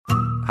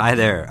Hi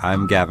there,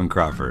 I'm Gavin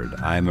Crawford.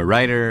 I'm a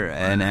writer,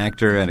 an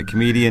actor, and a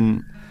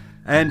comedian.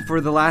 And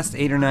for the last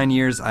 8 or 9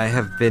 years, I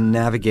have been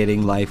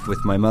navigating life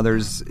with my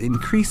mother's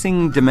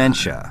increasing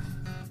dementia.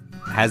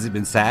 Has it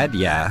been sad?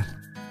 Yeah.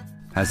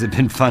 Has it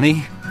been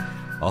funny?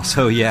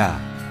 Also, yeah.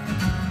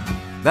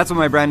 That's what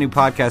my brand new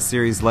podcast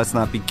series, Let's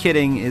Not Be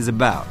Kidding, is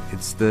about.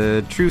 It's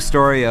the true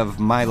story of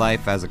my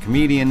life as a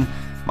comedian,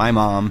 my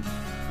mom,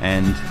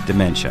 and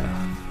dementia.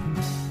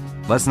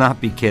 Let's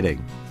Not Be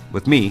Kidding.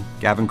 With me,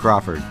 Gavin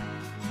Crawford.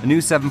 A new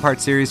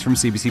 7-part series from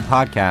CBC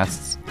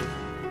Podcasts,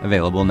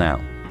 available now.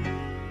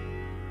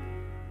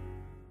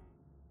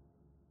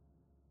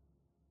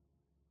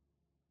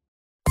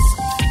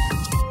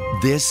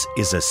 This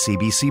is a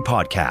CBC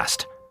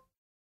podcast.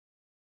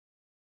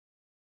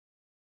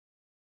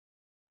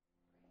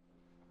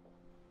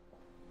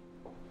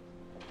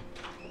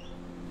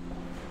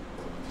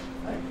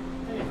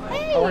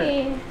 How are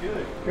you?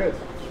 Good.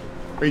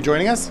 Are you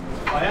joining us?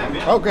 I am,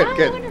 yeah. Oh, good, Oh,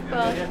 good.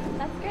 Wonderful.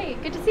 That's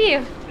great. Good to see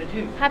you. Did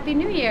you? Happy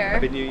New Year.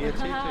 Happy New Year to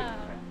you too.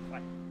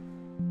 Bye.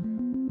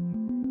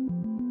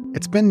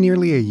 It's been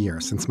nearly a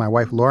year since my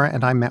wife Laura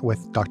and I met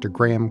with Dr.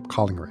 Graham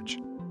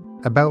Collingridge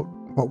about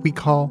what we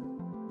call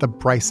the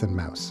Bryson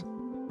mouse.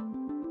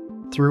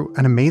 Through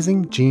an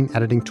amazing gene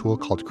editing tool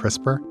called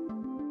CRISPR,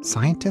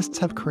 scientists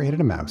have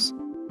created a mouse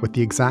with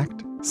the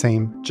exact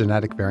same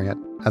genetic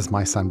variant as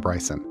my son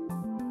Bryson.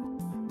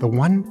 The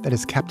one that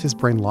has kept his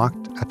brain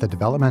locked at the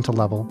developmental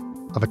level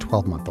of a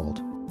 12-month-old.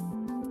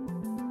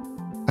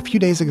 A few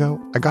days ago,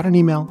 I got an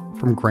email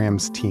from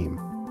Graham's team.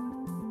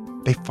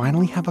 They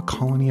finally have a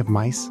colony of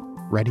mice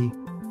ready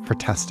for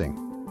testing.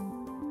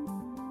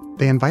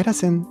 They invite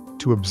us in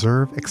to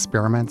observe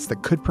experiments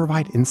that could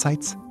provide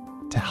insights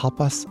to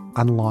help us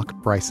unlock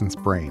Bryson's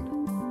brain.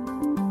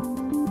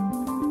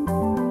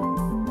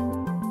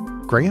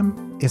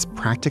 Graham is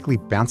practically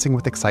bouncing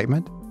with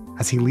excitement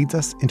as he leads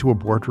us into a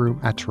boardroom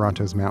at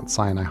Toronto's Mount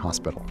Sinai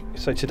Hospital.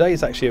 So today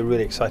is actually a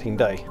really exciting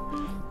day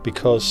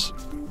because,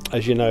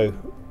 as you know,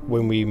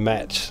 when we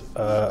met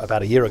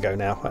about a year ago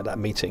now at that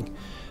meeting,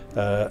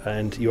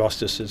 and you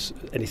asked us is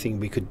anything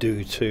we could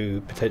do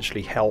to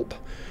potentially help,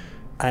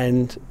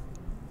 and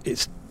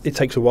it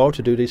takes a while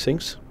to do these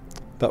things,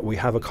 but we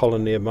have a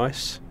colony of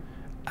mice,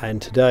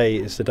 and today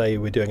is the day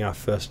we're doing our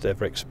first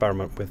ever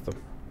experiment with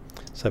them.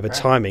 So the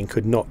timing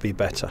could not be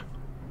better.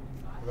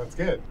 That's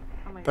good.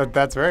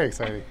 That's very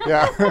exciting.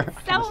 Yeah.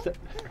 So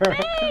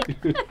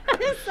big.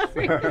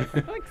 Sorry,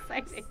 so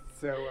exciting.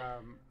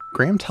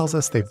 Graham tells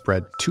us they've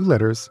bred 2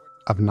 litters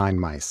of 9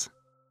 mice.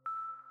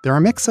 They're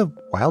a mix of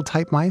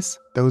wild-type mice,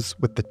 those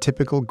with the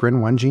typical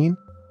GRIN1 gene,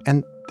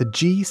 and the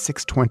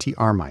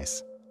G620R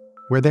mice,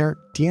 where their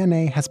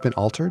DNA has been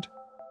altered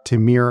to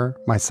mirror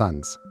my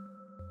son's.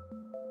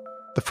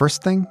 The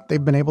first thing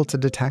they've been able to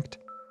detect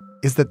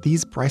is that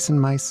these Bryson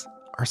mice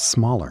are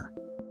smaller.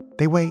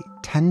 They weigh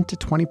 10 to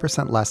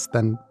 20% less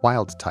than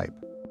wild type.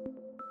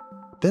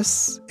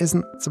 This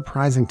isn't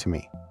surprising to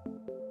me.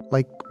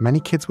 Like many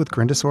kids with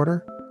GRIN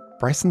disorder,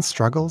 Bryson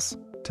struggles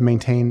to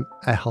maintain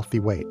a healthy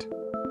weight.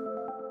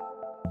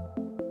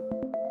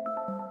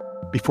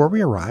 Before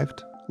we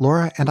arrived,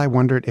 Laura and I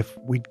wondered if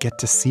we'd get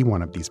to see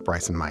one of these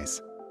Bryson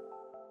mice.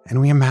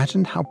 And we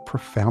imagined how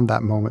profound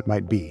that moment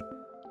might be,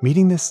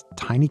 meeting this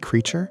tiny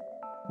creature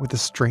with a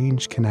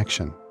strange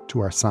connection to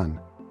our son.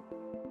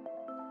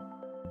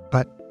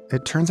 But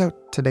it turns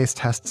out today's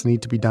tests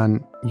need to be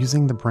done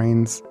using the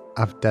brains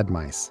of dead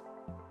mice.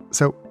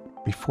 So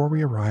before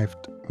we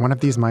arrived, one of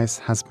these mice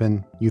has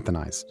been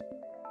euthanized.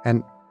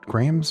 And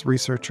Graham's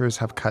researchers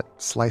have cut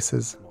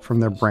slices from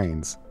their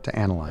brains to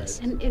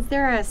analyze. And is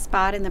there a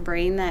spot in the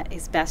brain that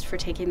is best for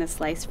taking the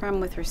slice from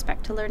with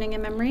respect to learning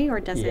and memory, or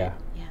does it? Yeah.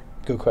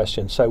 Good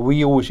question. So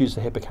we always use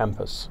the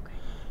hippocampus.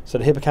 So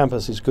the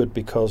hippocampus is good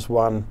because,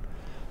 one,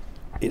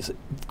 it's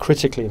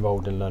critically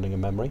involved in learning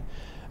and memory,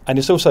 and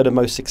it's also the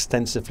most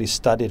extensively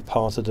studied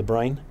part of the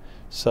brain.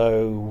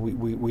 So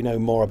we know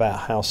more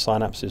about how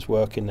synapses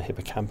work in the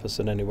hippocampus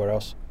than anywhere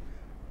else.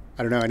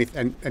 I don't know,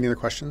 any other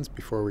questions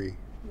before we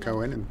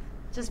go in? And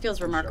just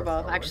feels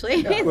remarkable,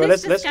 actually. Yeah. Well,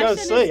 let's go and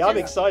see. I'm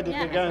excited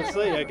to go and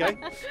see, okay?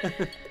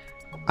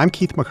 I'm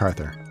Keith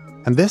MacArthur,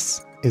 and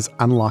this is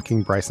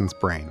Unlocking Bryson's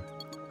Brain,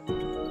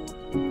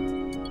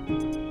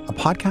 a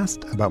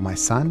podcast about my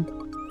son,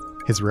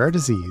 his rare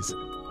disease,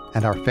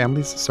 and our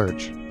family's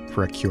search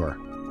for a cure.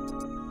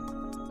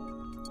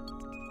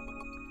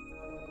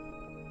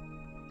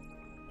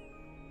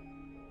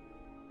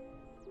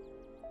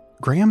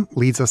 Graham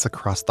leads us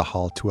across the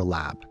hall to a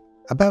lab,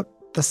 about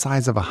the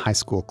size of a high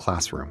school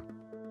classroom.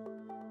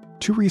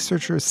 2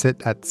 researchers sit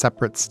at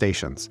separate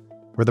stations,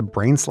 where the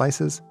brain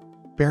slices,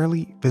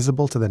 barely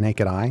visible to the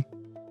naked eye,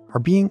 are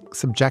being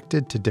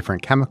subjected to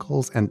different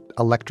chemicals and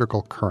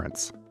electrical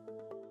currents.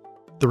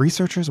 The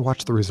researchers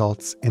watch the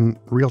results in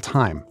real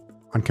time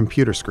on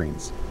computer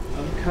screens.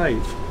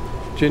 Okay.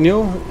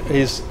 Junior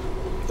is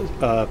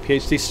a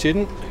PhD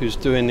student who's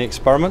doing the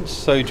experiments.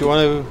 So do you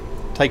want to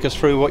take us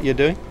through what you're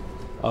doing?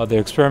 The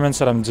experiments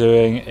that I'm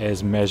doing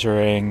is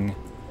measuring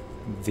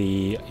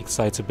the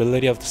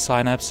excitability of the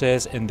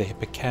synapses in the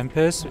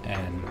hippocampus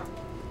and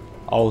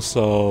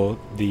also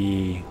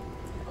the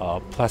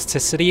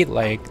plasticity,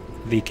 like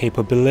the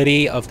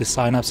capability of the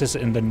synapses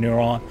in the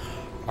neuron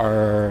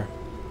are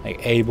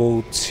like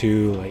able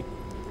to like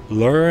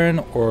learn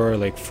or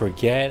like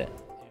forget.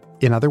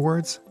 In other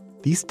words,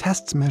 these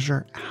tests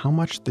measure how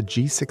much the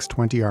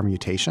G620R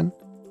mutation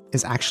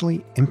is actually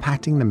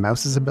impacting the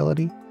mouse's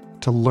ability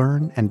to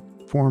learn and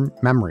form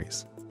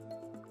memories.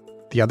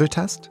 The other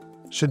test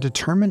should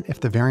determine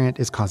if the variant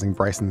is causing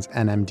Bryson's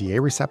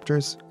NMDA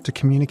receptors to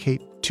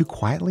communicate too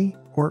quietly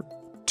or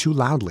too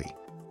loudly.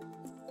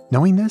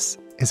 Knowing this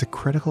is a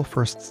critical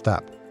first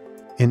step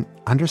in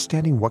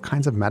understanding what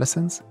kinds of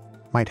medicines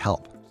might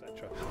help.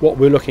 What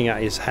we're looking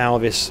at is how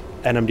this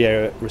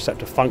NMDA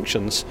receptor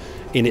functions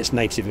in its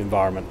native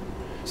environment.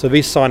 So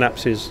these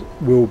synapses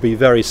will be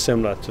very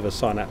similar to the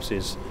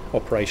synapses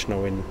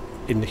operational in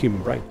the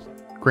human brain.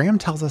 Graham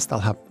tells us they'll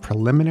have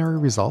preliminary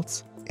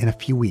results in a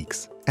few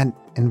weeks and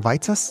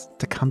invites us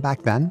to come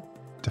back then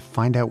to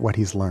find out what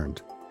he's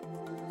learned.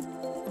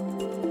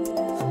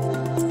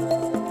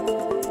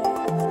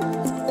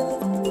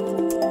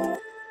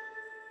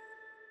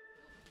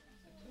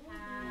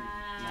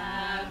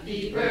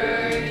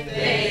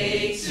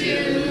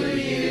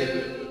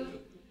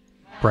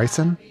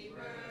 Bryson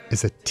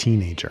is a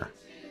teenager.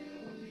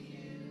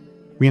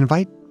 We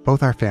invite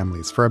both our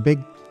families for a big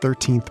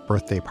 13th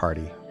birthday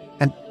party.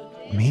 And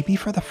maybe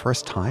for the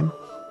first time,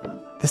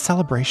 this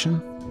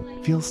celebration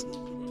feels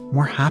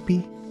more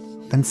happy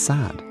than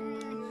sad.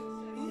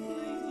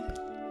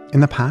 In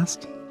the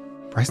past,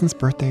 Bryson's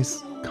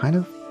birthdays kind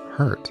of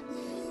hurt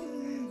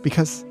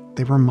because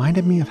they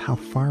reminded me of how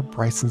far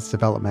Bryson's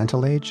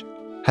developmental age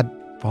had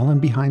fallen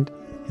behind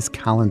his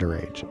calendar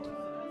age.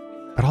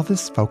 But all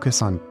this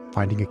focus on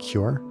finding a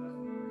cure,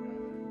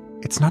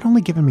 it's not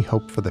only given me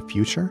hope for the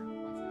future,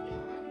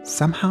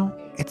 somehow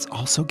it's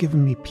also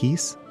given me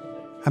peace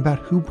about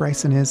who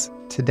Bryson is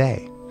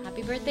today.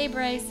 Happy birthday,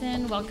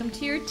 Bryson. Welcome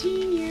to your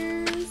teen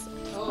years.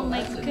 Oh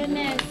my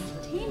goodness.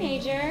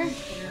 Teenager.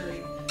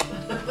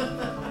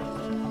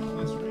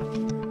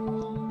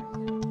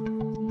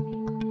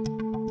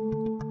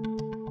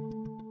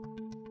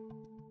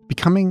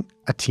 Becoming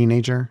a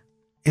teenager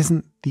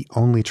isn't the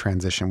only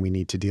transition we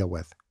need to deal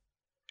with.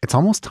 It's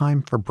almost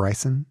time for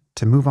Bryson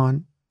to move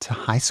on to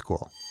high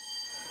school.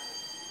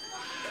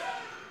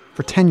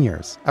 For 10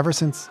 years, ever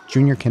since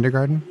junior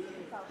kindergarten,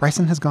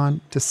 Bryson has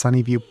gone to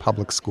Sunnyview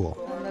Public School.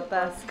 And the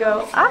bus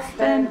go up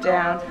and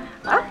down,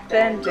 up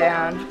and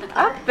down,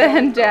 up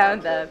and down.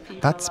 The people.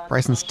 That's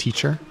Bryson's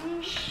teacher,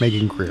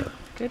 Megan Greer.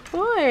 Good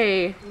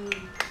boy.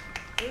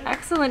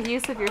 Excellent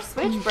use of your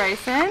switch,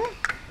 Bryson.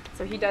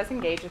 So he does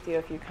engage with you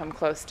if you come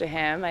close to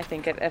him. I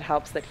think it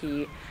helps that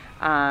he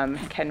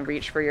can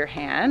reach for your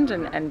hand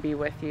and be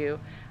with you.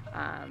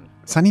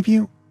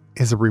 Sunnyview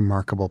is a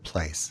remarkable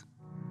place.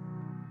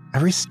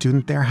 Every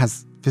student there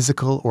has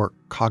physical or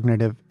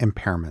cognitive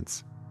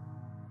impairments.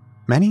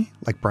 Many,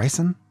 like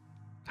Bryson,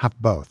 have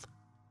both.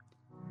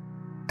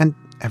 And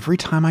every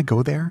time I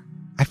go there,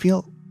 I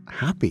feel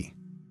happy.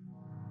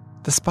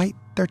 Despite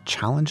their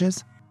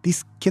challenges,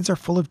 these kids are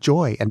full of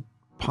joy and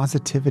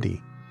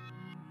positivity.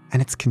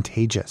 And it's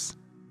contagious.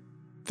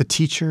 The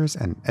teachers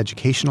and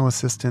educational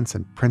assistants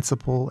and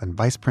principal and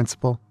vice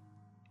principal,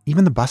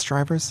 even the bus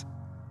drivers,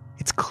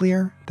 it's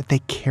clear that they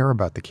care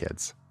about the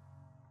kids.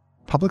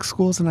 Public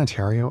schools in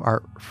Ontario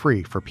are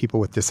free for people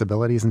with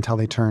disabilities until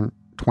they turn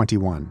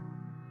 21.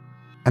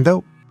 And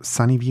though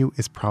Sunnyview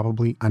is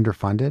probably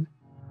underfunded,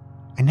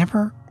 I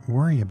never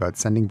worry about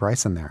sending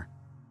Bryson there.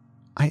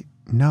 I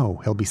know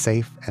he'll be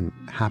safe and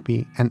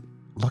happy and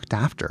looked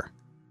after.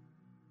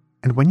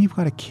 And when you've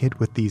got a kid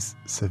with these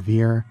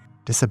severe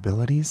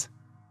disabilities,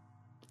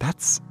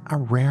 that's a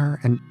rare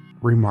and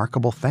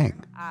remarkable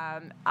thing.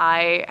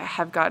 I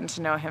have gotten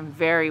to know him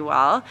very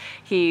well.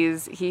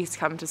 He's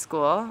come to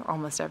school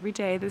almost every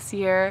day this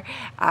year.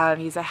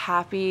 He's a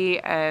happy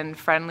and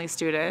friendly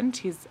student.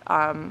 He's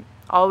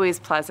always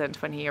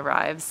pleasant when he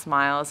arrives,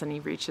 smiles, and he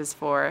reaches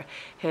for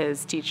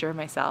his teacher,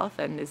 myself,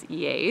 and his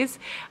EAs.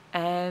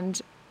 And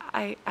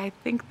I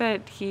think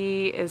that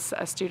he is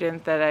a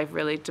student that I've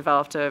really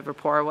developed a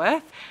rapport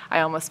with.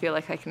 I almost feel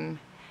like I can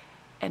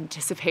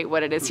anticipate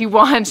what it is he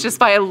wants just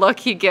by a look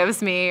he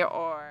gives me.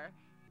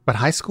 But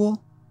high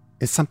school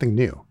is something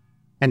new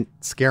and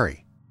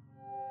scary.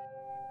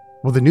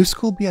 Will the new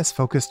school be as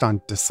focused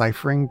on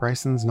deciphering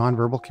Bryson's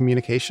nonverbal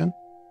communication?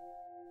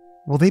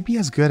 Will they be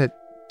as good at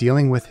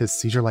dealing with his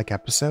seizure-like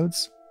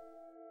episodes?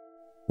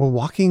 Will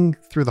walking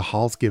through the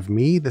halls give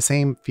me the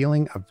same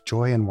feeling of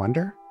joy and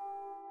wonder?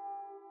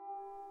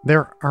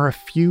 There are a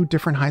few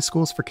different high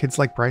schools for kids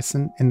like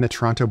Bryson in the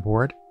Toronto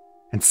board,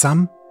 and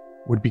some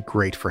would be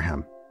great for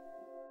him.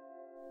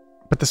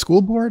 But the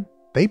school board,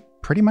 they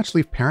pretty much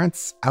leave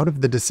parents out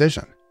of the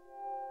decision.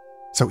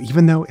 So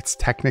even though it's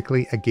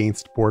technically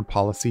against board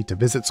policy to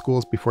visit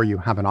schools before you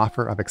have an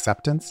offer of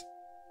acceptance,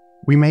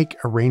 we make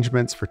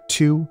arrangements for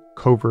 2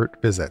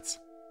 covert visits.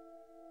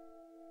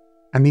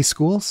 And these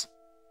schools,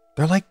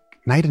 they're like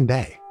night and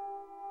day.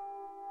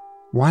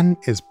 One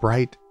is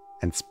bright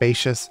and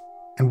spacious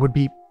and would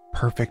be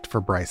perfect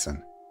for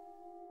Bryson.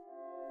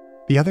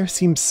 The other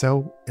seems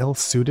so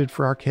ill-suited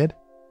for our kid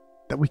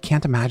that we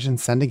can't imagine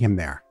sending him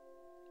there.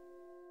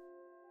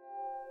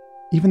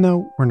 Even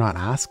though we're not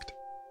asked,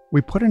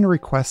 we put in a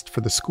request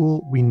for the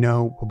school we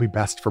know will be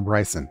best for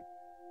Bryson.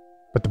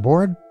 But the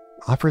board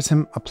offers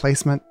him a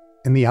placement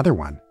in the other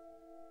one.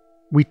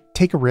 We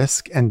take a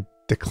risk and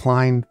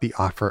decline the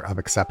offer of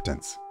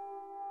acceptance.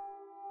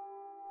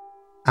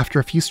 After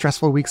a few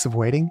stressful weeks of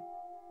waiting,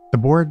 the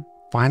board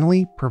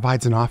finally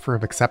provides an offer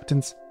of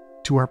acceptance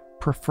to our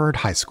preferred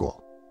high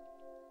school.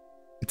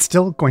 It's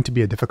still going to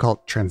be a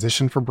difficult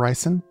transition for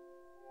Bryson,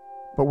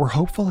 but we're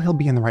hopeful he'll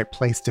be in the right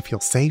place to feel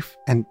safe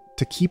and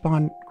to keep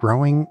on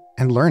growing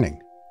and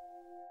learning.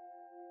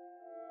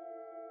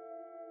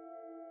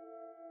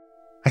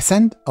 I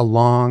send a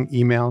long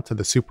email to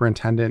the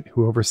superintendent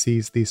who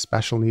oversees these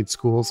special needs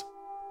schools,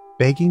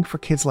 begging for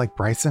kids like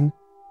Bryson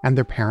and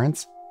their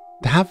parents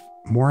to have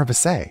more of a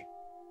say.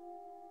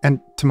 And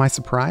to my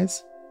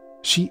surprise,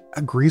 she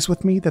agrees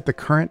with me that the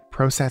current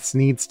process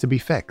needs to be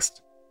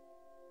fixed.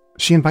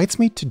 She invites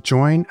me to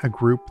join a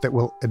group that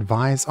will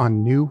advise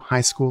on new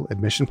high school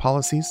admission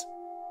policies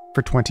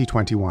for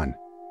 2021.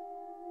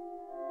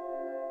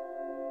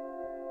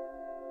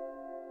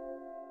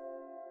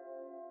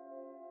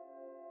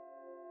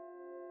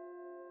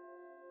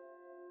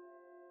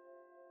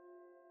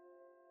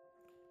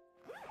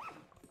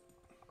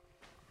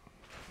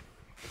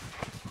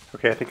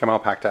 Okay, I think I'm all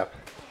packed up.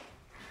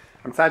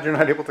 I'm sad you're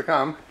not able to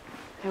come.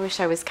 I wish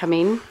I was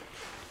coming. We've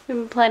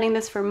been planning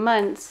this for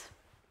months.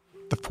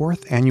 The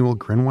 4th annual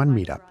Grin One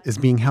meetup is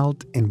being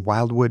held in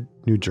Wildwood,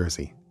 New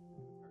Jersey,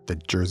 the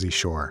Jersey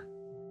Shore.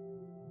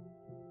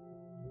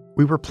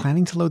 We were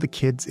planning to load the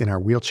kids in our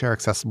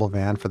wheelchair-accessible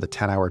van for the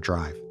 10-hour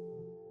drive.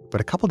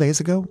 But a couple days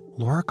ago,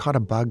 Laura caught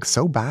a bug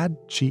so bad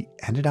she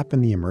ended up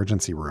in the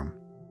emergency room.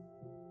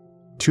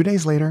 2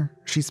 days later,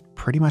 she's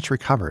pretty much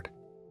recovered.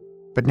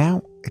 But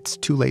now it's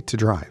too late to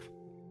drive.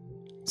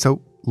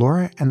 So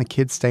Laura and the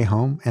kids stay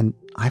home and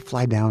I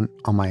fly down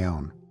on my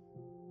own.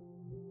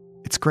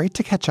 It's great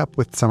to catch up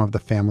with some of the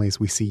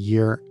families we see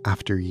year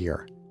after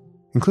year,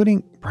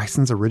 including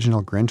Bryson's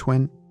original Grin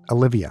twin,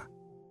 Olivia,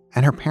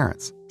 and her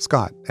parents,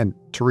 Scott and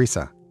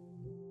Teresa.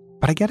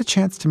 But I get a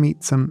chance to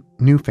meet some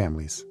new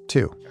families,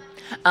 too.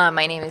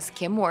 My name is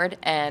Kim Ward,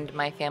 and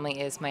my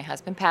family is my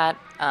husband, Pat.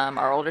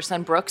 Our older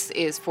son, Brooks,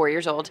 is 4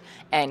 years old,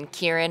 and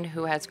Kieran,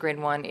 who has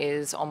Grin One,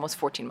 is almost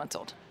 14 months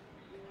old.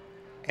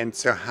 And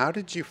so how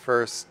did you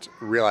first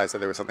realize that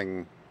there was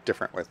something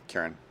different with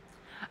Kieran?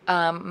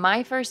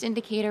 My first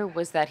indicator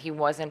was that he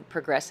wasn't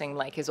progressing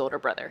like his older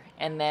brother.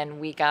 And then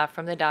we got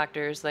from the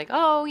doctors like,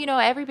 oh,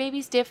 every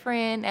baby's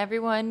different.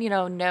 Everyone,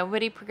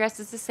 nobody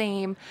progresses the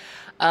same.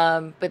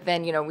 But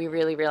then, we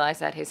really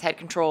realized that his head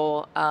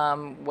control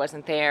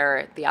wasn't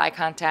there. The eye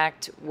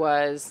contact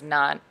was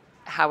not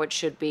how it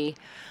should be,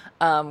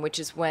 which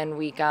is when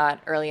we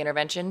got early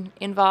intervention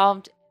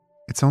involved.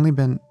 It's only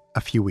been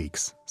a few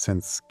weeks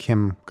since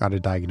Kim got a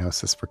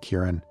diagnosis for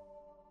Kieran.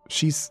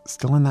 She's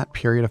still in that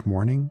period of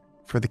mourning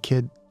for the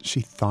kid she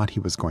thought he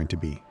was going to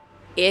be.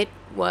 It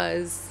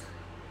was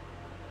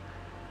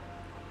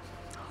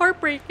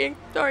heartbreaking,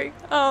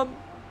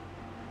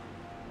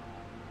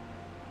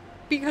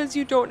 because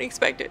you don't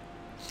expect it.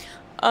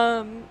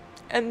 And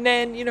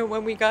then,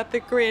 when we got the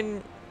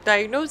Grin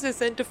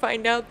diagnosis and to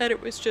find out that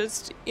it was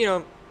just,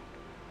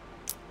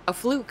 a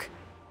fluke.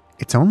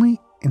 It's only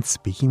in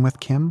speaking with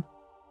Kim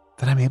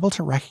that I'm able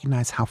to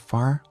recognize how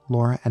far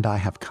Laura and I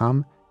have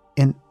come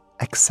in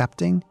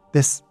accepting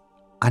this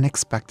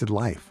unexpected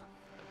life.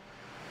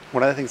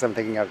 One of the things I'm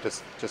thinking of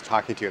just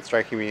talking to you, it's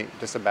striking me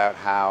just about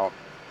how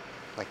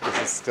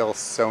this is still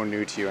so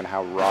new to you and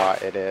how raw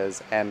it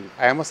is. And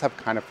I almost have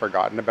kind of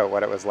forgotten about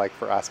what it was like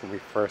for us when we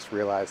first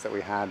realized that we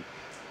had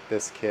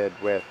this kid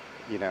with,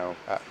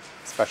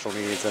 special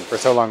needs. And for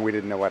so long we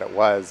didn't know what it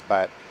was.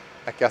 But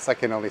I guess I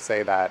can only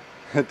say that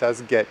it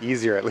does get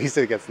easier. At least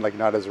it gets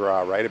not as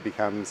raw, right? It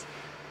becomes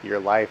your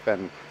life.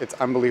 And it's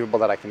unbelievable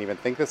that I can even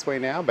think this way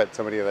now, but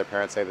so many other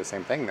parents say the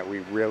same thing, that we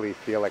really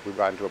feel like we've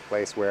gotten to a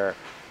place where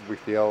we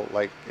feel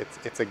like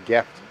it's a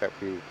gift that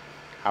we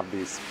have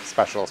these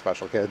special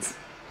kids.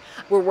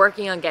 We're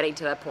working on getting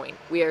to that point.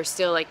 We are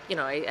still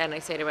and I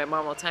say to my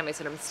mom all the time, I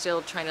said, I'm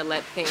still trying to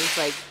let things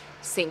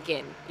sink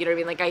in. You know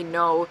what I mean? I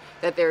know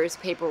that there's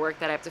paperwork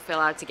that I have to fill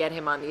out to get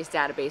him on these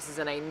databases,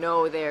 and I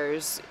know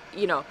there's,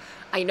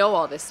 I know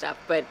all this stuff,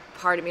 but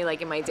part of me,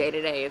 in my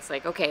day-to-day, it's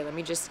okay, let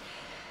me just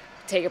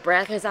take a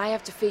breath, because I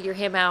have to figure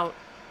him out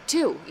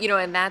too,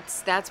 and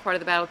that's part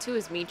of the battle too,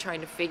 is me trying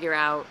to figure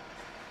out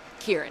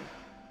Kieran.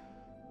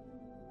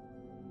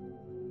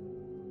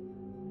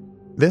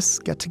 This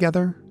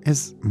get-together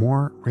is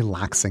more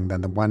relaxing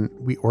than the one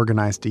we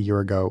organized a year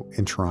ago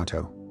in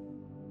Toronto.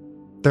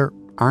 There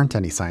aren't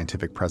any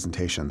scientific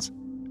presentations,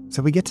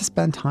 so we get to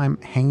spend time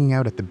hanging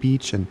out at the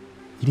beach and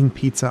eating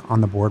pizza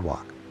on the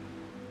boardwalk.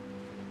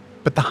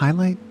 But the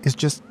highlight is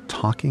just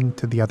talking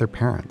to the other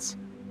parents.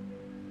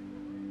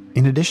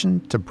 In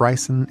addition to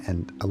Bryson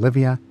and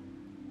Olivia,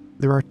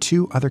 there are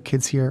 2 other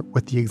kids here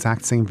with the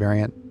exact same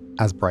variant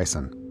as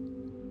Bryson.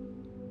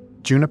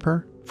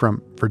 Juniper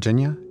from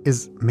Virginia,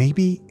 is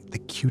maybe the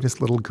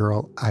cutest little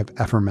girl I've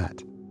ever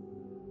met.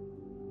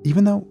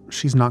 Even though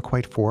she's not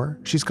quite 4,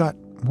 she's got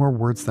more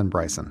words than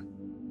Bryson.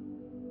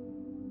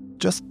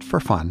 Just for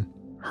fun,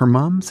 her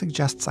mom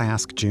suggests I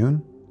ask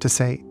June to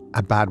say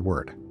a bad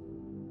word.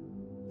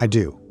 I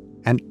do,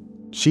 and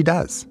she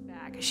does.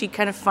 She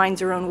kind of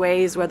finds her own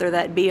ways, whether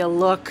that be a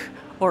look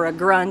or a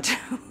grunt.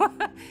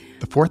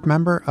 The 4th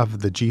member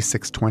of the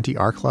G620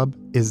 R Club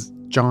is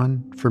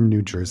John from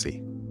New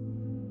Jersey.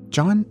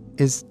 John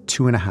is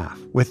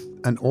 2.5, with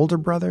an older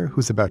brother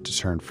who's about to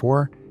turn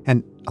 4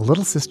 and a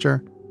little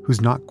sister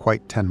who's not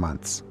quite 10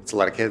 months. It's a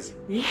lot of kids.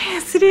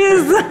 Yes, it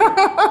is,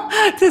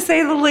 to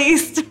say the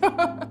least.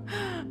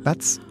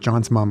 That's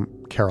John's mom,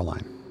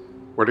 Caroline.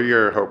 What are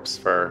your hopes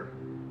for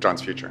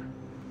John's future?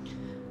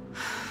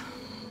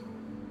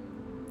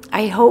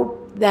 I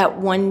hope that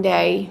one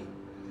day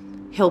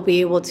he'll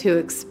be able to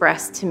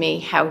express to me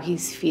how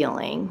he's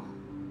feeling.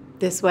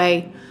 This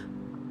way,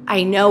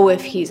 I know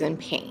if he's in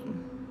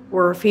pain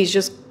or if he's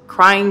just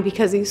crying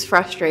because he's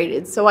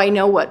frustrated, so I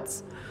know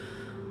what's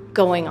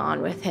going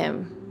on with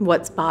him,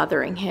 what's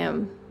bothering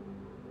him.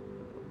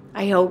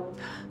 I hope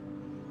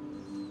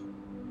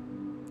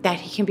that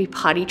he can be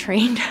potty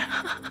trained.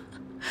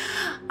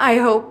 I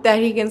hope that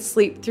he can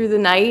sleep through the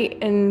night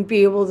and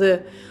be able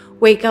to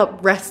wake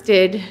up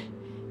rested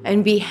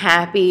and be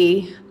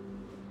happy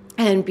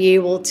and be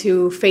able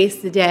to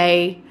face the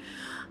day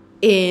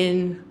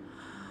and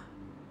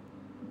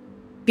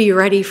be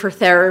ready for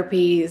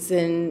therapies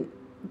and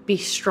be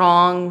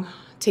strong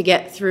to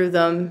get through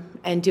them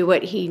and do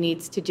what he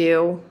needs to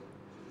do.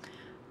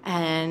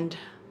 And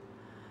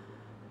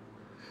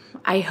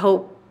I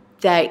hope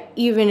that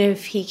even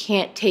if he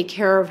can't take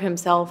care of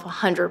himself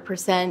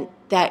 100%,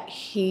 that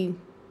he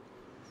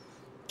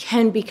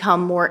can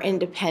become more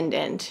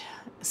independent.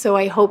 So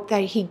I hope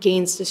that he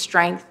gains the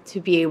strength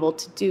to be able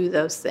to do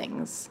those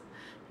things.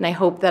 And I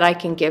hope that I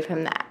can give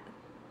him that.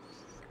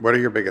 What are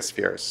your biggest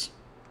fears?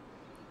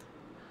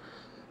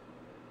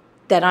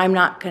 That I'm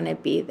not going to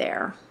be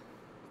there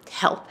to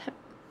help him.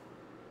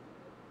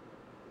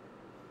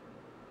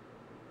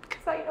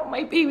 Because I know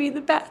my baby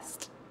the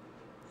best.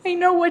 I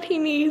know what he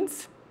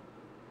needs.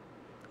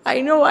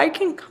 I know I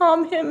can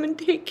calm him and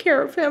take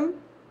care of him.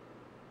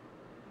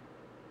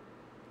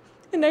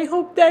 And I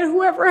hope that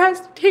whoever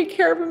has to take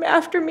care of him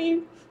after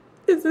me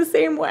is the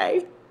same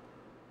way.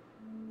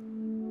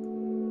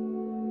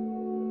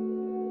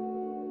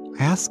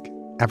 I ask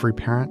every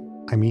parent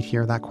I meet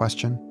here that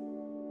question,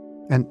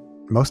 and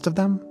most of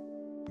them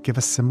give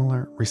a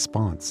similar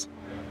response.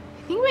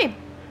 I think my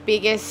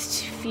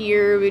biggest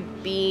fear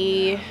would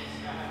be,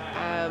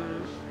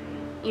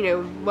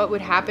 what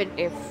would happen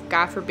if,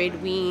 God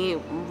forbid, we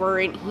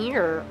weren't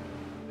here.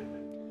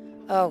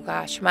 Oh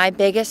gosh, my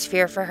biggest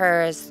fear for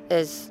her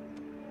is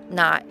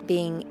not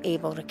being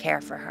able to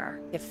care for her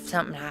if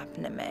something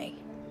happened to me.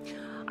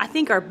 I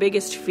think our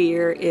biggest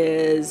fear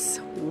is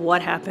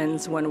what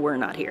happens when we're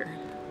not here.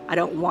 I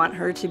don't want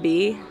her to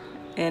be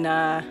in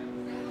a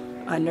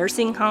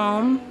nursing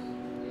home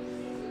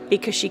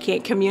because she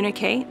can't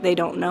communicate. They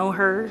don't know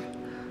her.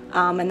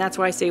 And that's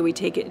why I say we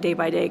take it day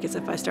by day, because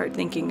if I start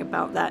thinking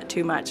about that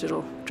too much,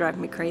 it'll drive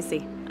me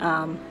crazy.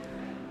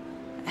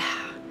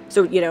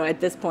 So, at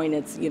this point,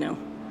 it's,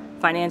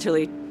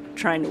 financially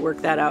trying to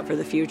work that out for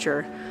the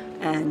future.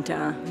 And,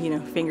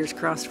 fingers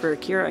crossed for a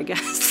cure, I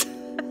guess.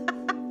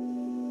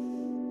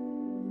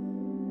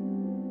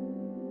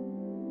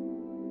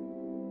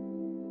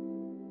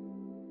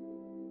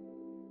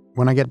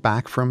 When I get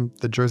back from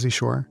the Jersey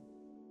Shore,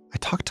 I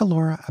talk to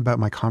Laura about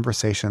my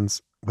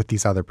conversations with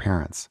these other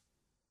parents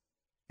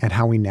and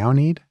how we now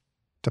need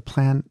to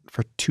plan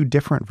for 2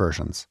 different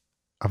versions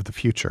of the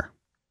future.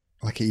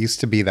 Like, it used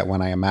to be that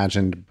when I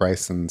imagined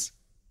Bryson's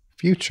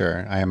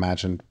future, I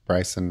imagined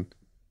Bryson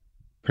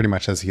pretty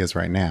much as he is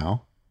right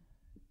now.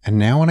 And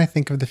now when I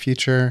think of the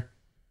future,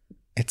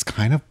 it's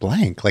kind of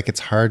blank. Like,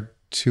 it's hard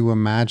to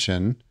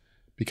imagine,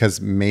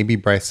 because maybe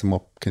Bryson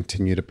will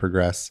continue to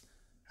progress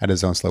at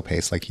his own slow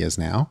pace like he is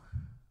now.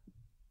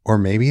 Or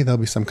maybe there'll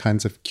be some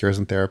kinds of cures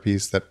and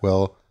therapies that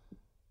will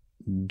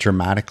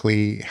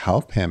dramatically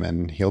help him,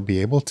 and he'll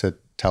be able to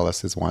tell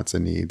us his wants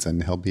and needs,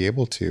 and he'll be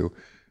able to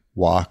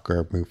walk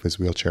or move his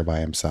wheelchair by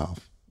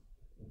himself.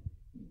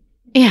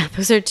 Yeah,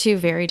 those are 2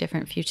 very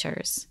different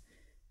futures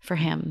for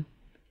him.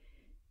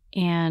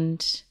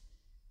 And,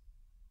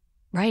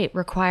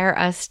 require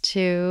us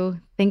to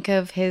think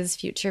of his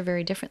future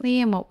very differently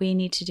and what we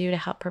need to do to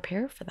help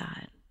prepare for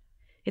that.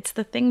 It's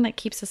the thing that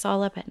keeps us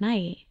all up at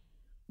night.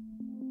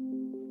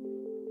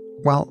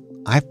 Well,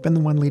 I've been the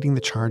one leading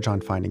the charge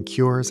on finding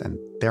cures and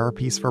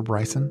therapies for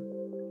Bryson.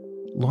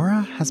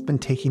 Laura has been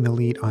taking the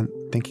lead on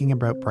thinking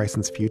about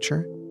Bryson's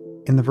future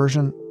in the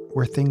version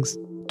where things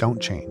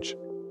don't change.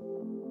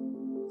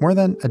 More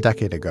than a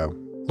decade ago,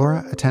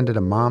 Laura attended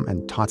a mom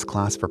and tots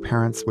class for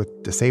parents with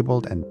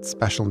disabled and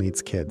special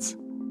needs kids.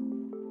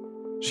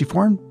 She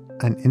formed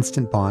an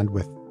instant bond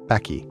with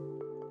Becky,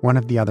 one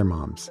of the other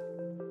moms.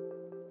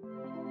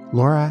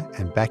 Laura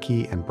and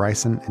Becky and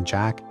Bryson and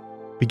Jack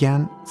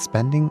began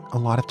spending a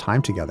lot of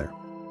time together.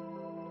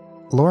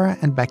 Laura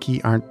and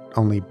Becky aren't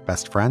only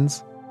best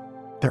friends,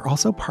 they're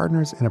also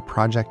partners in a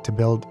project to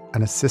build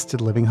an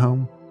assisted living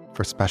home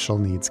for special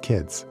needs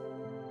kids.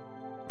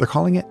 They're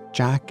calling it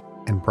Jack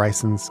and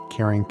Bryson's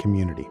Caring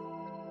Community.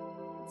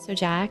 So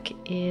Jack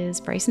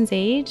is Bryson's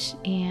age,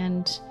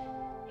 and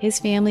his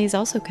family is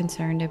also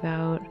concerned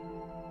about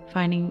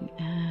finding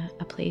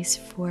a place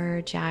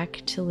for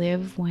Jack to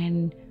live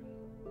when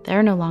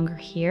they're no longer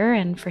here,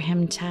 and for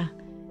him to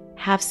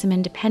have some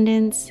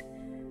independence,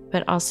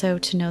 but also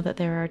to know that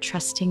there are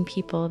trusting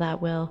people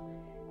that will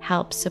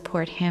help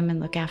support him and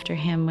look after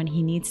him when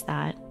he needs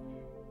that.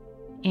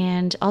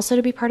 And also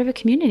to be part of a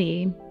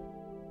community.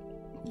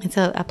 It's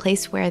a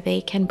place where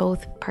they can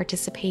both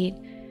participate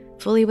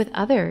fully with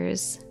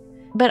others.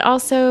 But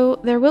also,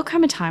 there will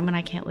come a time when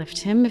I can't lift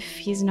him if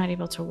he's not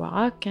able to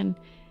walk, and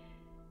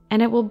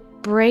it will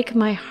break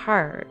my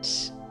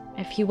heart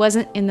if he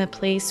wasn't in the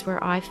place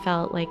where I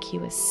felt like he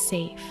was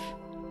safe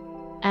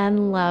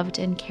and loved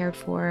and cared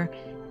for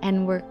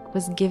and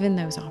was given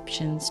those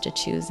options to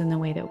choose in the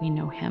way that we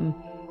know him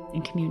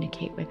and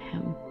communicate with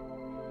him.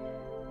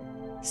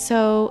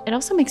 So it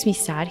also makes me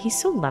sad. He's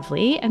so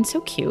lovely and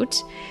so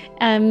cute,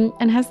 and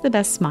has the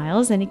best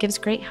smiles, and he gives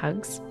great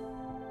hugs.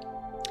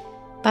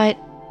 But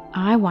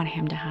I want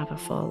him to have a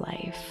full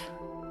life.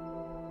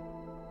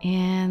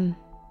 And,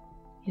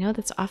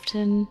 that's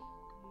often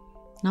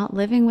not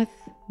living with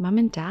mom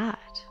and dad.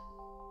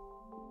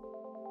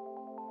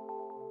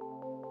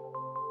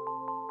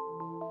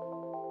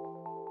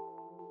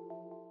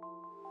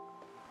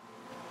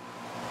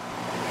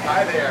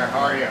 Hi there, how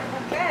are you?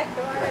 Okay,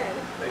 come on in.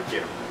 Thank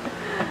you.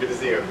 Good to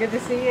see you. Good to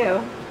see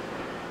you.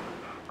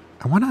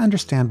 I want to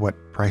understand what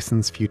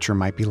Bryson's future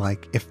might be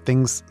like if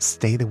things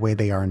stay the way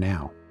they are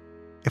now,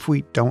 if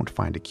we don't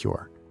find a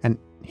cure, and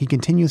he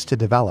continues to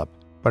develop,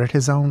 but at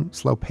his own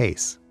slow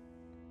pace.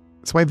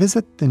 So I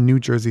visit the New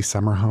Jersey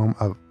summer home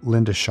of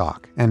Linda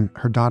Schock and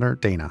her daughter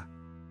Dana,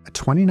 a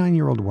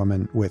 29-year-old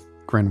woman with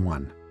Grin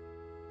 1.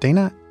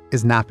 Dana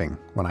is napping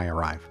when I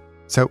arrive,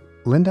 so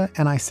Linda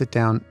and I sit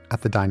down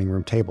at the dining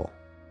room table.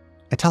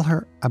 I tell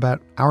her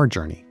about our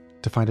journey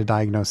to find a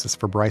diagnosis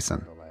for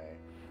Bryson.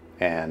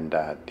 And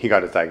he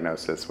got his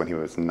diagnosis when he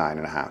was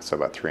 9.5, so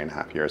about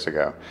 3.5 years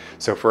ago.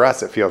 So for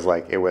us, it feels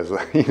like it was,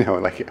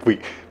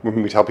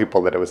 when we tell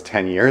people that it was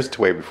 10 years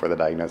to wait before the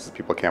diagnosis,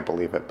 people can't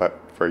believe it. But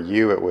for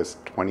you, it was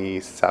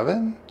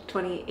 27?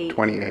 28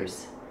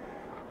 years.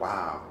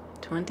 Wow.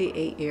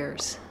 28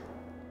 years.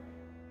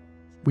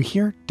 We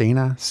hear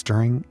Dana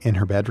stirring in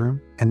her bedroom,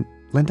 and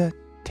Linda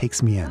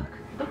takes me in.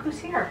 Look who's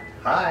here.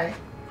 Hi.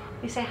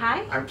 You say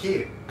hi? I'm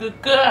Keith.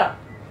 Good girl.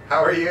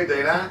 How are you,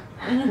 Dana?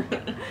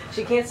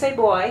 She can't say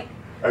boy.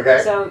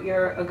 Okay. So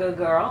you're a good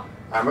girl.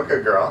 I'm a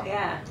good girl.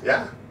 Yeah.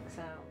 Yeah.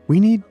 We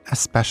need a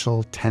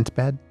special tent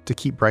bed to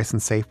keep Bryson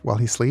safe while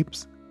he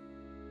sleeps.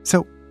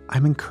 So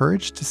I'm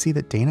encouraged to see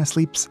that Dana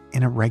sleeps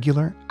in a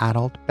regular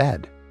adult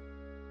bed.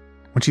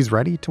 When she's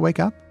ready to wake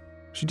up,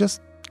 she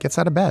just gets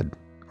out of bed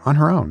on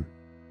her own.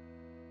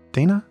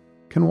 Dana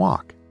can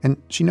walk,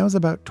 and she knows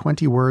about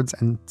 20 words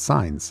and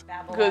signs.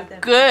 Good.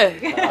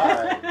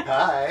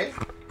 Hi.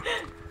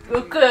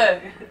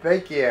 Good.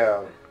 Thank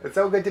you. It's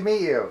so good to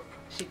meet you.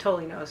 She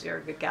totally knows you're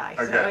a good guy.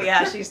 Okay. So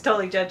yeah, she's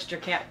totally judged your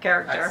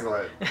character.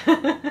 Excellent.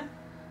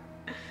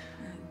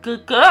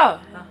 Good girl.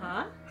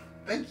 Uh-huh.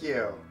 Thank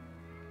you.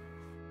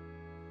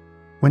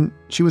 When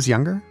she was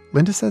younger,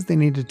 Linda says they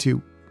needed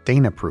to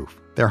Dana-proof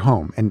their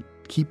home and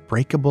keep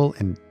breakable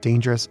and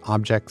dangerous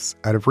objects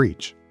out of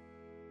reach.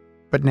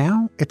 But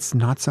now it's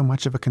not so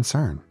much of a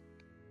concern.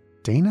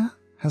 Dana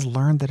has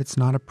learned that it's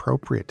not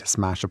appropriate to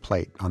smash a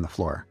plate on the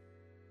floor.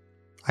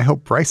 I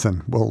hope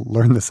Bryson will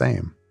learn the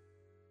same.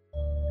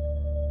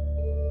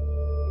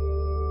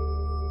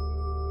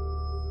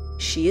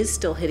 She is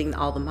still hitting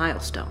all the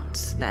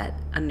milestones that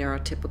a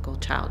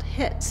neurotypical child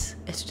hits.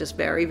 It's just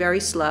very,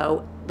 very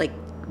slow. Like,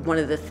 one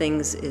of the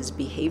things is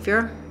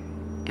behavior.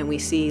 And we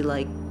see,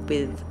 like,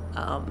 with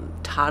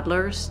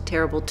toddlers,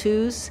 terrible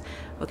twos.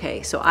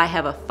 Okay, so I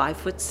have a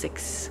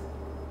 5'6"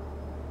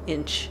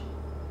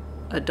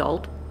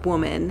 adult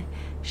woman.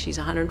 She's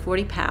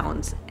 140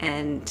 pounds,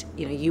 and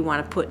you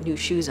want to put new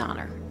shoes on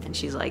her, and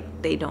she's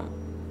like, they don't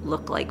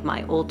look like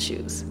my old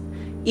shoes,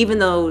 even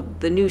though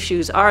the new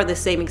shoes are the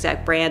same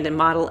exact brand and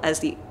model as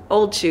the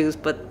old shoes,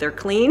 but they're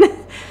clean.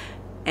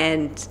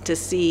 And to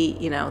see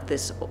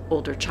this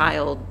older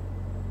child,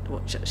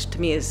 which to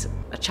me is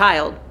a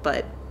child,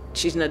 but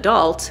she's an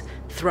adult,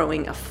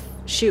 throwing a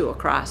shoe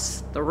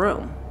across the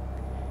room,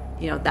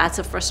 that's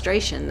a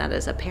frustration that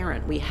as a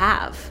parent we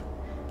have,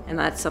 and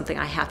that's something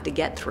I have to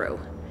get through.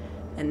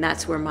 And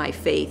that's where my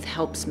faith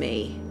helps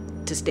me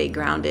to stay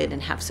grounded and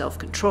have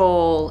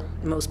self-control.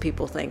 Most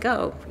people think,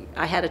 oh,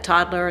 I had a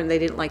toddler and they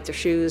didn't like their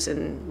shoes,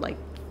 and like,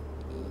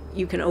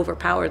 you can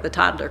overpower the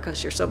toddler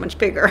because you're so much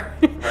bigger.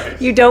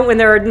 Right. You don't when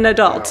they're an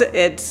adult. No.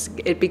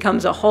 It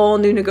becomes a whole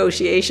new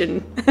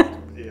negotiation.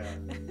 Yeah.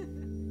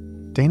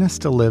 Dana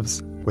still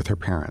lives with her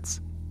parents.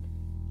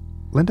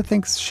 Linda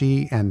thinks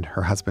she and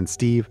her husband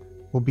Steve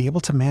will be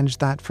able to manage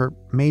that for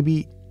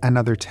maybe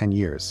another 10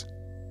 years.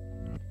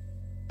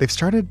 they've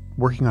started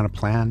working on a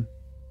plan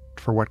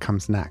for what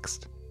comes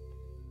next.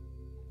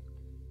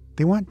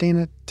 They want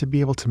Dana to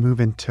be able to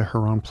move into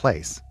her own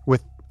place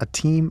with a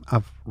team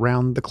of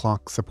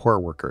round-the-clock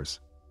support workers.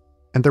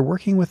 And they're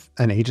working with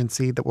an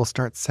agency that will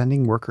start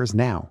sending workers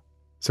now,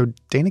 so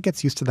Dana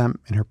gets used to them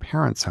in her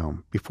parents'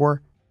 home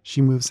before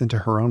she moves into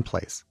her own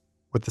place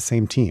with the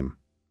same team.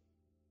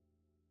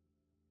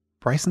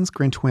 Bryson's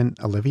green twin,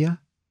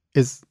 Olivia,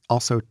 is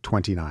also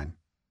 29.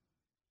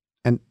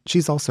 And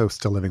she's also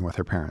still living with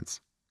her parents.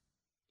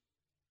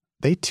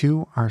 They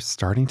too are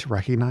starting to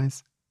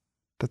recognize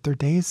that their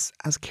days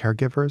as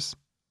caregivers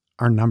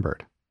are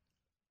numbered.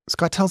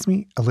 Scott tells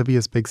me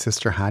Olivia's big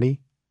sister Hattie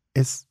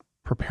is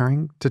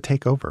preparing to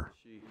take over.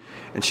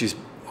 And she's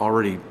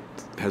already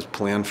has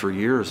planned for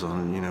years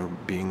on,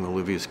 being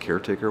Olivia's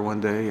caretaker one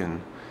day. And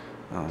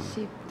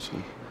she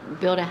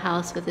built a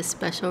house with a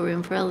special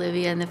room for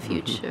Olivia in the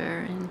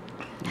future. And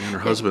her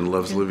husband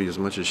loves Olivia as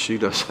much as she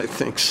does, I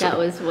think. So. That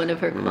was one of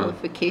her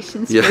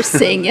qualifications for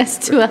saying yes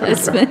to a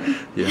husband.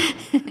 Yeah.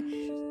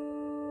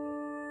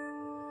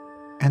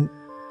 And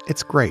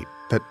it's great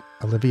that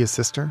Olivia's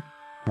sister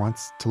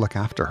wants to look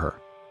after her.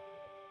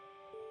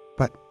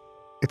 But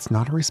it's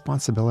not a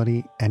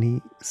responsibility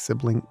any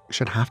sibling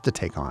should have to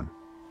take on.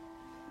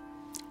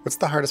 What's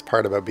the hardest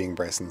part about being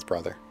Bryson's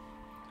brother?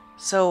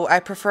 So I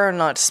prefer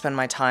not to spend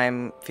my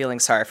time feeling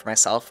sorry for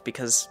myself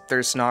because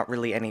there's not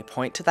really any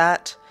point to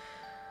that.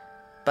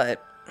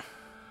 But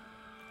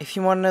if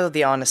you want to know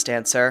the honest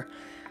answer,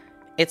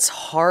 it's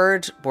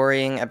hard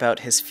worrying about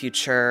his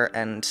future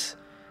and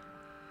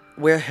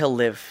where he'll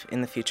live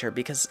in the future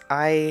because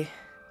I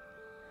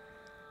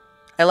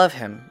love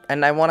him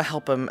and I want to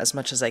help him as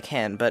much as I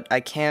can, but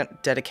I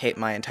can't dedicate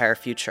my entire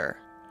future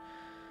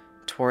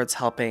towards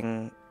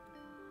helping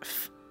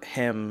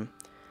him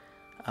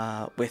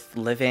with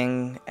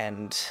living,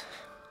 and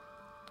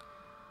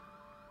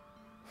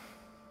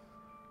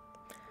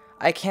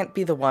I can't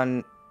be the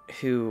one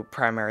who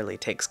primarily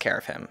takes care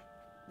of him.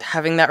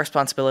 Having that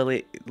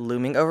responsibility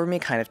looming over me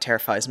kind of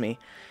terrifies me.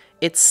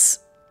 It's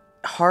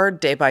hard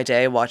day by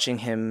day watching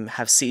him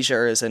have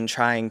seizures and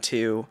trying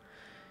to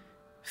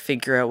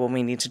figure out what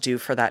we need to do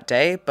for that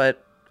day,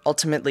 but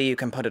ultimately you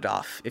can put it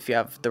off if you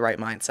have the right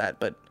mindset.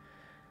 But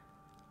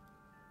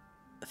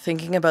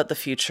thinking about the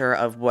future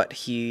of what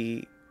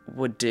he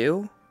would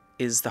do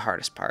is the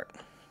hardest part.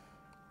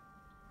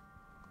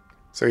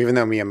 So even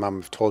though me and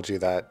Mom have told you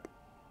that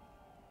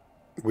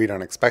we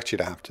don't expect you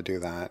to have to do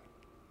that,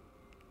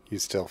 you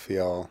still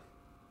feel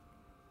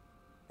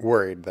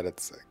worried that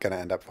it's going to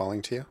end up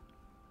falling to you?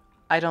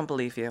 I don't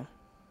believe you.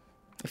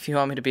 If you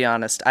want me to be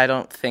honest, I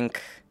don't think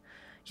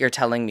you're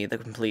telling me the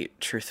complete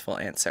truthful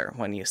answer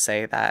when you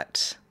say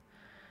that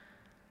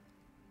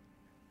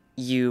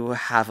you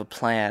have a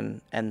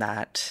plan and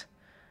that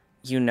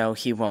you know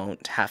he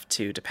won't have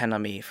to depend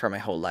on me for my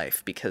whole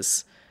life,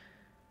 because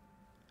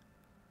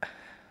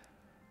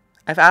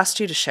I've asked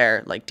you to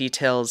share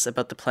details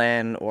about the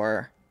plan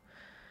or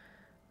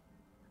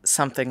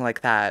something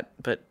like that,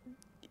 but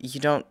you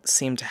don't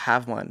seem to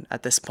have one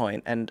at this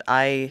point, and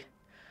I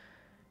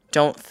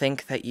don't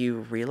think that you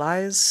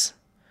realize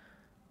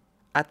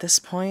at this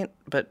point,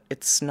 but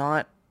it's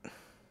not...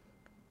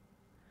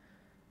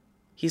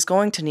 He's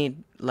going to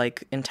need,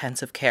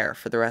 intensive care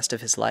for the rest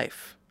of his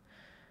life.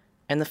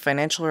 And the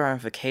financial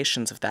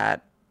ramifications of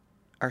that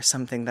are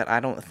something that I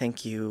don't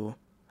think you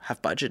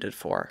have budgeted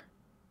for.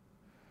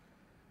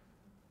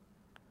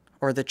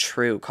 Or the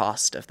true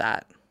cost of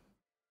that.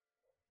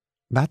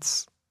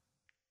 That's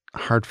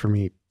hard for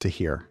me to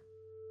hear.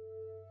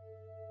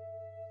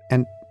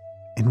 And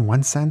in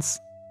one sense,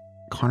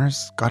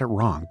 Connor's got it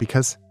wrong,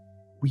 because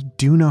we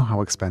do know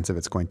how expensive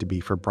it's going to be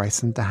for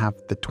Bryson to have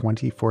the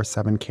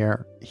 24/7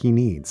 care he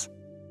needs.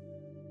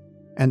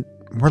 And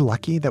we're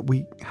lucky that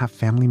we have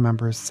family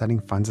members setting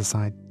funds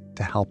aside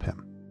to help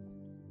him.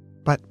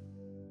 But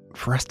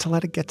for us to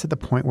let it get to the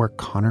point where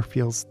Connor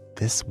feels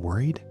this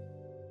worried,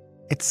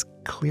 it's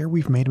clear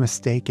we've made a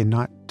mistake in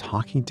not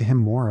talking to him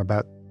more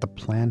about the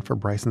plan for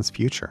Bryson's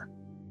future.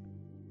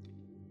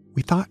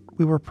 We thought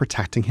we were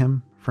protecting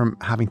him from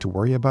having to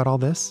worry about all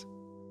this,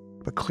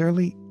 but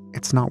clearly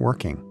it's not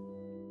working.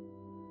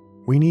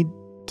 We need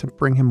to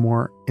bring him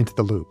more into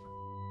the loop.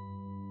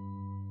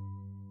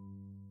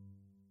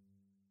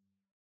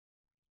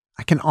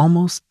 I can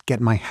almost get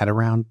my head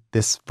around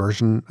this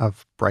version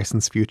of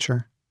Bryson's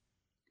future,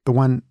 the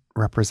one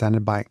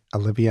represented by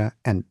Olivia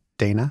and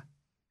Dana.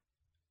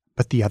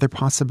 But the other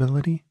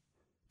possibility,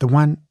 the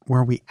one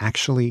where we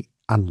actually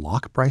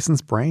unlock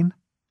Bryson's brain,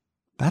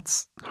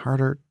 that's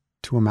harder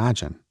to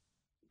imagine.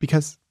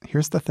 Because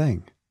here's the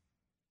thing,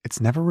 it's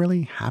never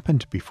really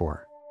happened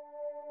before.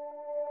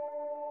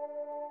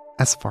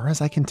 As far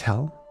as I can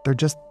tell, there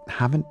just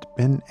haven't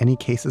been any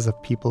cases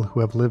of people who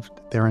have lived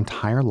their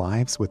entire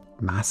lives with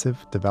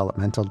massive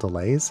developmental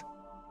delays,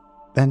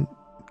 then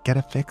get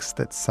a fix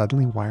that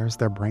suddenly wires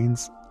their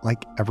brains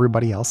like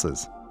everybody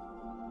else's.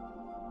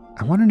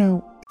 I want to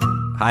know...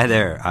 Hi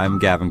there, I'm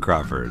Gavin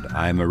Crawford.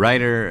 I'm a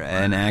writer,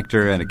 an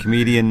actor, and a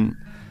comedian.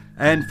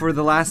 And for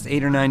the last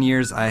 8 or 9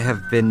 years, I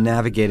have been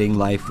navigating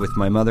life with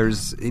my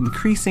mother's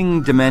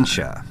increasing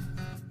dementia.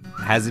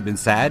 Has it been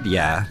sad?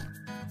 Yeah.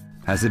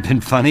 Has it been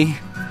funny?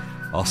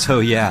 Also,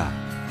 yeah.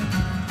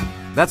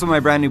 That's what my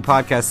brand new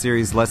podcast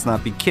series, Let's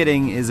Not Be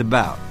Kidding, is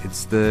about.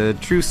 It's the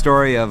true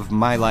story of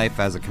my life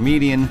as a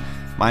comedian,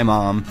 my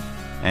mom,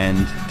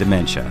 and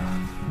dementia.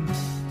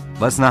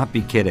 Let's Not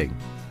Be Kidding,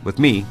 with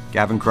me,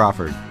 Gavin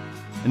Crawford.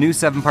 A new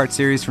 7-part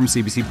series from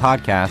CBC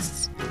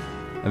Podcasts,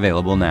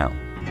 available now.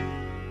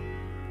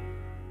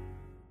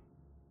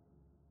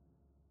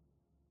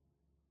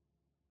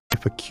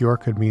 If a cure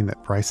could mean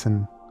that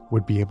Bryson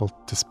would be able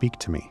to speak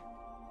to me.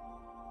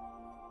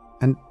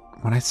 And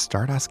when I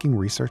start asking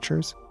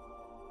researchers,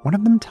 one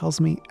of them tells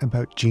me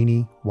about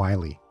Jeannie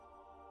Wiley,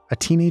 a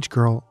teenage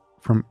girl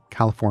from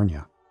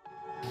California.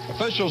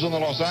 Officials in the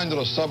Los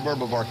Angeles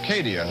suburb of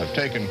Arcadia have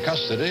taken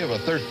custody of a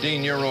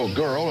 13-year-old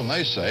girl, and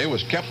they say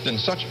was kept in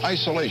such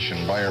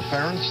isolation by her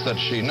parents that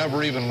she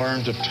never even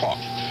learned to talk.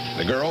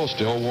 The girl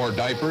still wore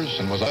diapers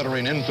and was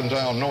uttering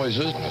infantile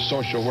noises when a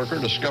social worker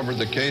discovered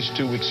the case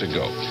 2 weeks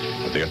ago.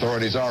 But the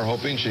authorities are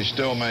hoping she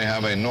still may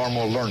have a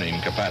normal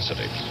learning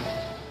capacity.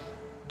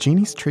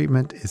 Jeannie's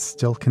treatment is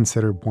still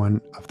considered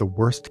one of the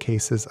worst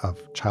cases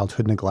of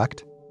childhood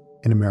neglect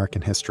in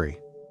American history.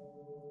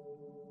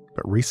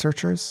 But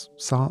researchers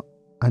saw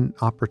an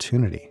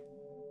opportunity.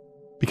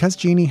 Because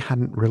Jeannie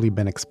hadn't really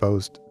been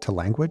exposed to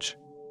language,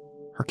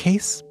 her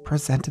case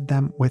presented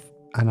them with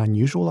an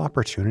unusual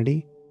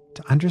opportunity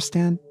to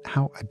understand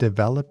how a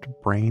developed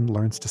brain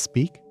learns to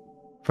speak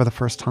for the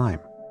first time.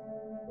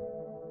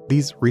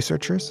 These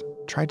researchers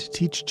tried to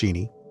teach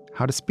Jeannie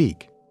how to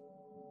speak,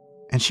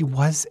 and she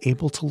was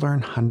able to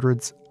learn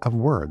hundreds of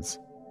words,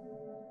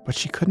 but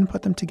she couldn't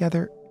put them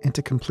together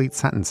into complete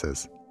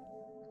sentences.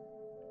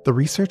 The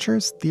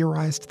researchers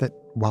theorized that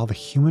while the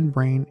human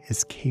brain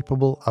is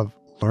capable of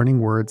learning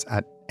words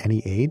at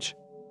any age,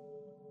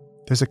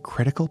 there's a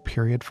critical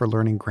period for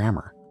learning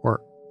grammar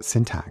or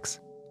syntax.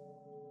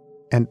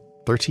 And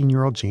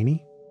 13-year-old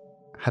Jeannie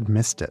had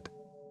missed it.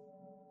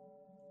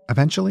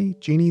 Eventually,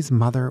 Jeannie's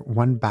mother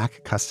won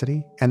back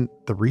custody, and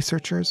the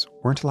researchers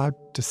weren't allowed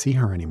to see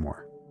her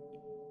anymore.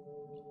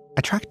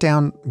 I tracked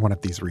down one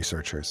of these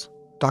researchers,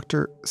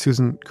 Dr.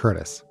 Susan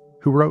Curtis,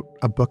 who wrote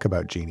a book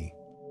about Jeannie.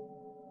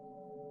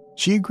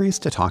 She agrees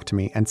to talk to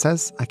me and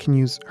says I can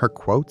use her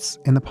quotes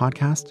in the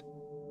podcast,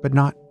 but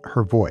not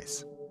her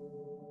voice.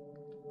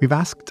 We've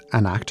asked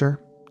an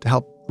actor to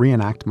help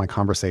reenact my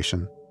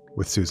conversation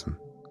with Susan.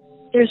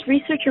 There's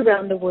research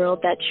around the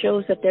world that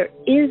shows that there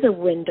is a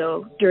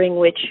window during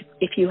which,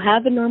 if you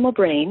have a normal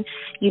brain,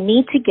 you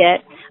need to get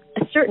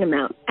a certain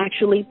amount,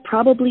 actually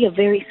probably a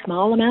very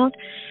small amount,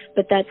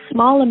 but that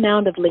small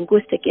amount of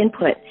linguistic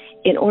input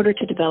in order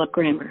to develop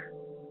grammar.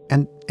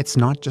 And it's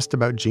not just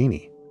about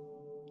Jeannie.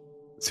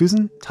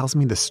 Susan tells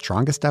me the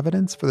strongest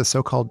evidence for the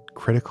so-called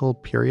critical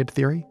period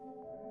theory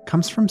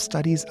comes from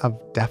studies of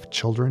deaf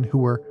children who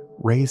were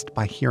raised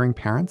by hearing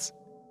parents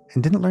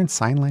and didn't learn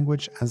sign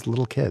language as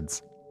little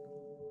kids.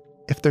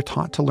 If they're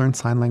taught to learn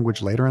sign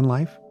language later in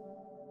life,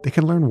 they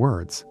can learn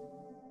words,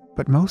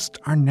 but most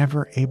are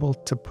never able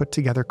to put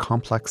together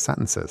complex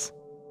sentences.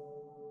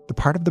 The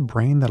part of the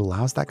brain that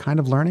allows that kind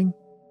of learning,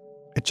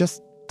 it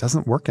just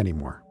doesn't work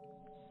anymore.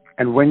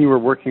 And when you were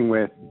working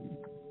with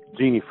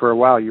Jeannie for a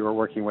while, you were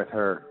working with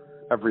her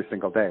every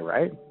single day,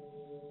 right?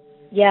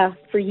 Yeah,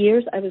 for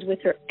years I was with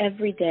her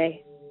every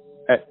day.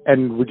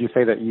 And would you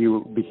say that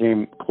you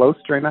became close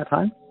during that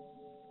time?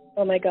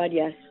 Oh my God,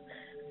 yes.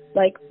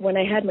 Like when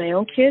I had my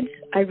own kids,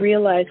 I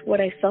realized what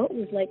I felt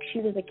was like she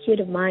was a kid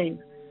of mine.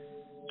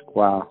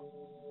 Wow.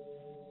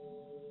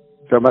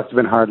 So it must have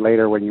been hard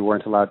later when you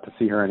weren't allowed to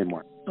see her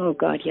anymore. Oh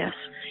God, yes.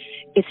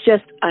 It's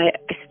just, I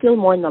still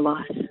mourn the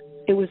loss.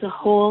 It was a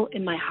hole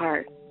in my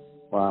heart.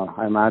 Wow,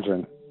 I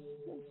imagine.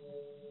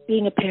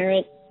 Being a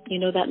parent, you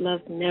know that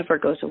love never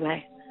goes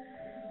away.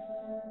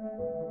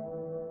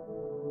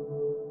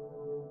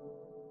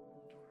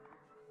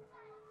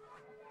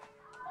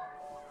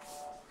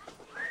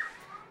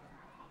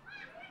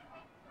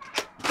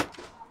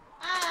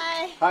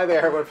 Hi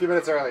there, we're a few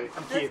minutes early.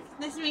 I'm Keith.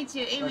 Nice to meet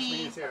you, Amy. Nice to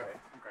meet you too.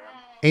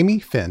 Amy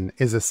Finn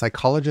is a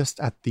psychologist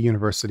at the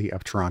University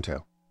of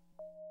Toronto.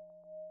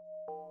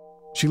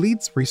 She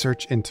leads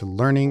research into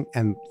learning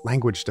and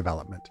language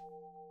development.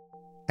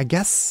 I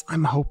guess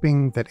I'm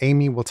hoping that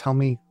Amy will tell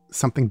me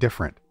something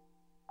different.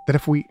 That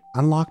if we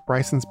unlock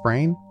Bryson's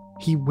brain,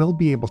 he will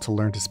be able to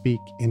learn to speak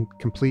in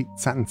complete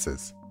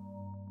sentences.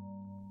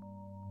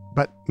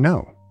 But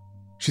no.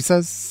 She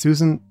says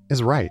Susan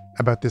is right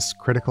about this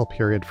critical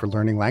period for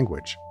learning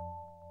language.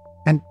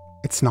 And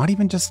it's not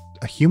even just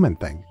a human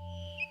thing.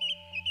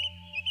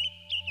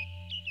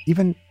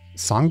 Even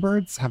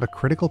songbirds have a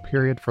critical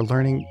period for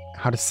learning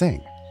how to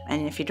sing.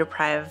 And if you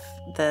deprive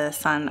the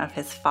son of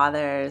his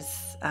father's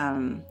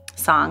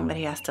song that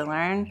he has to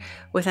learn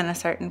within a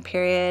certain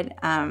period,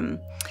 and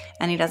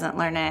he doesn't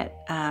learn it,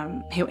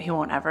 he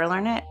won't ever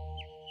learn it.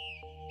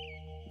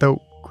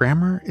 Though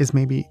grammar is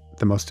maybe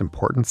the most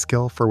important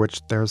skill for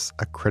which there's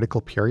a critical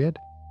period,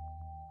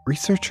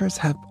 researchers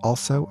have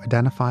also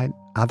identified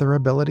other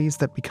abilities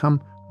that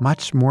become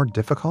much more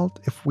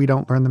difficult if we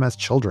don't learn them as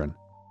children.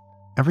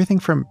 Everything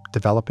from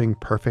developing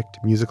perfect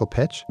musical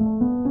pitch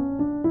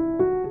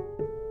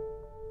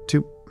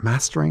to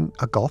mastering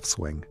a golf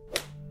swing.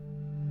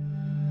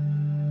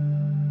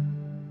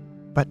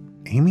 But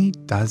Amy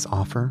does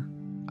offer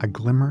a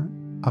glimmer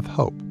of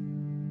hope.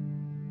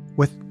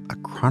 With a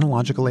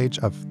chronological age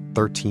of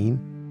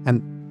 13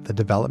 and the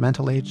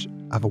developmental age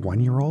of a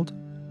 1-year-old,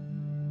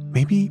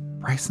 maybe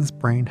Bryson's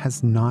brain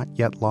has not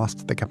yet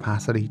lost the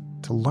capacity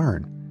to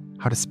learn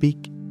how to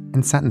speak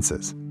in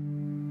sentences.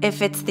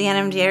 If it's the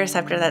NMDA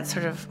receptor that's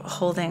sort of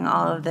holding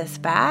all of this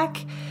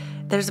back,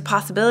 there's a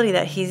possibility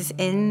that he's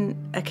in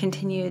a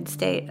continued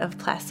state of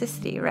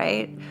plasticity,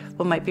 right?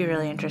 What might be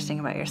really interesting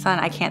about your son,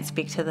 I can't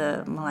speak to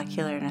the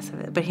molecularness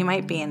of it, but he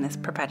might be in this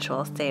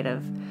perpetual state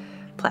of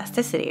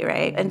plasticity,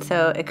 right? And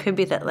so it could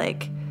be that,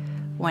 like,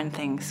 when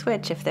things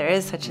switch, if there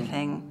is such a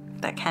thing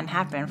that can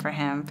happen for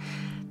him,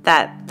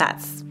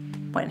 that's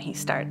when he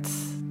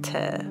starts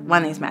to,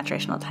 when these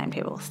maturational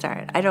timetables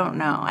start. I don't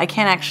know. I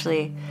can't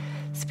actually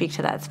speak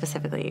to that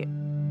specifically.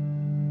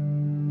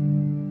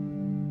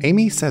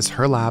 Amy says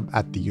her lab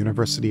at the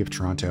University of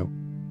Toronto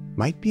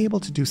might be able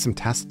to do some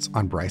tests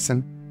on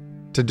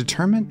Bryson to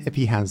determine if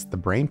he has the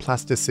brain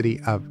plasticity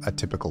of a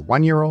typical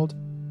 1-year-old,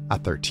 a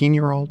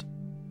 13-year-old,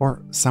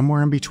 or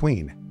somewhere in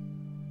between.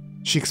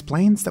 She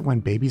explains that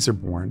when babies are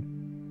born,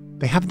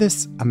 they have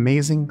this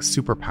amazing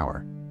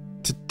superpower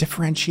to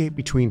differentiate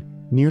between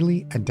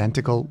nearly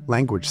identical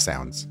language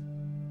sounds.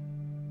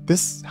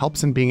 This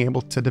helps in being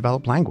able to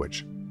develop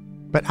language.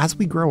 But as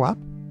we grow up,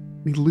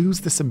 we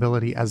lose this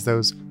ability as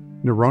those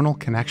neuronal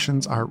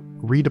connections are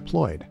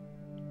redeployed.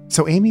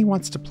 So Amy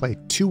wants to play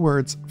 2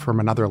 words from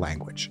another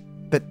language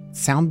that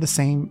sound the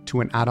same to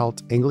an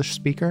adult English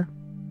speaker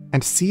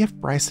and see if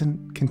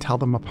Bryson can tell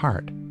them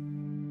apart.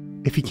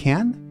 If he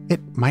can, it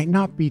might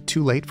not be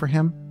too late for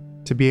him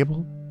to be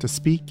able to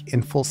speak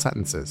in full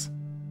sentences.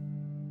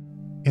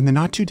 In the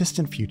not too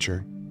distant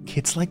future,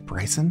 kids like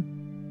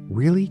Bryson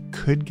really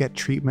could get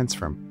treatments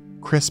from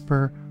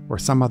CRISPR or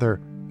some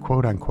other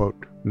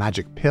quote-unquote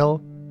magic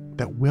pill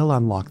that will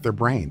unlock their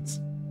brains.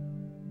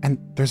 And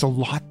there's a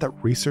lot that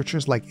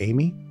researchers like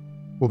Amy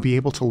will be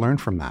able to learn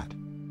from that.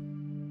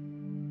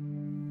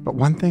 But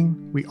one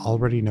thing we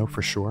already know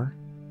for sure,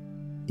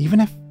 even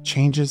if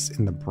changes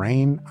in the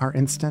brain are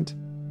instant,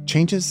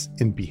 changes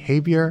in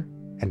behavior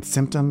and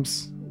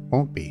symptoms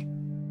won't be.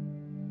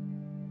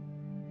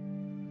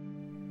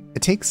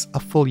 It takes a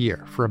full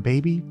year for a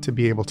baby to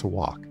be able to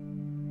walk,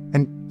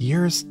 and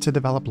years to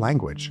develop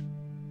language.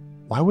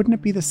 Why wouldn't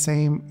it be the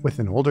same with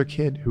an older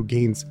kid who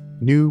gains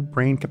new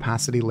brain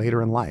capacity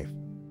later in life?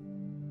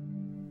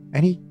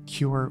 Any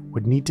cure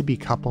would need to be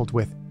coupled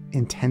with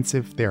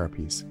intensive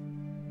therapies,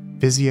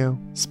 physio,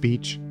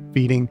 speech,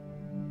 feeding,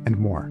 and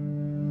more.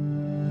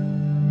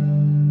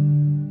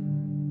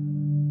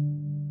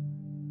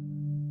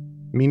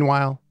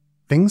 Meanwhile,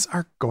 things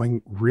are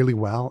going really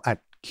well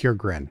at Cure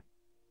Grin,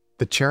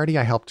 the charity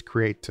I helped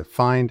create to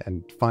find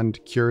and fund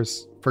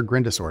cures for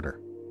Grin disorder.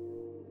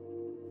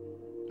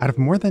 Out of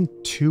more than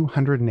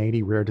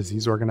 280 rare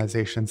disease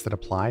organizations that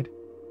applied,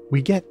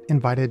 we get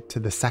invited to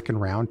the second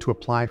round to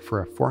apply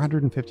for a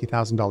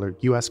 $450,000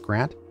 US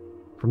grant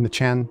from the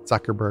Chan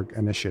Zuckerberg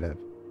Initiative,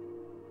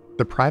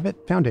 the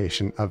private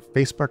foundation of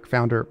Facebook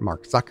founder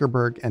Mark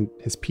Zuckerberg and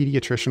his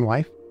pediatrician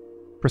wife,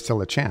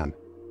 Priscilla Chan.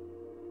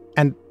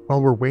 And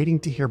while we're waiting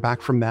to hear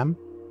back from them,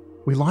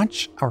 we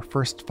launch our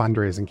first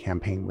fundraising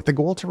campaign with a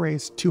goal to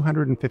raise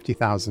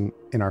 $250,000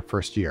 in our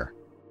first year.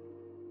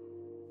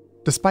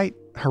 Despite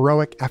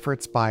heroic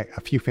efforts by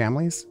a few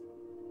families,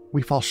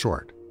 we fall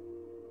short.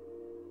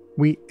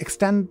 We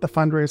extend the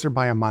fundraiser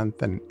by a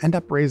month and end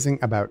up raising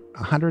about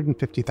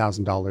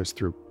 $150,000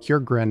 through Cure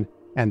Grin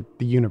and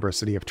the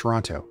University of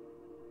Toronto.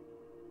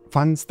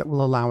 Funds that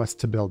will allow us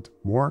to build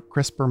more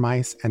CRISPR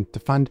mice and to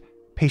fund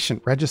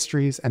patient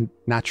registries and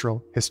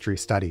natural history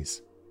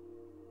studies.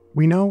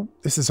 We know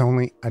this is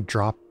only a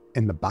drop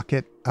in the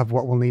bucket of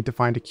what we'll need to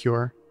find a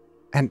cure,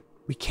 and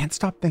we can't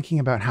stop thinking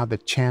about how the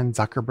Chan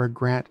Zuckerberg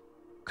grant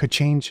could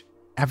change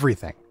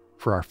everything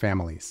for our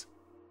families.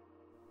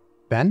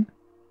 Then,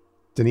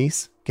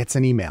 Denise gets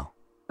an email.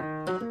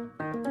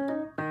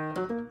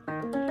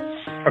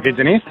 Okay,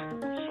 Denise,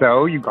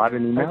 so you got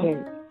an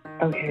email?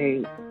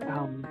 Okay.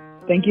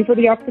 Thank you for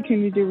the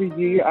opportunity to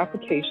review your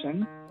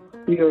application.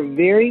 We are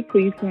very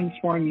pleased to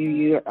inform you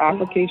your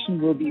application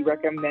will be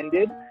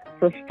recommended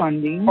for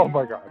funding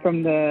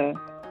from the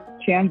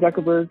Chan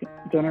Zuckerberg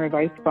Donor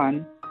Advice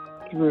Fund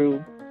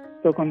through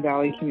Silicon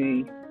Valley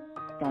Community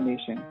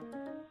Foundation.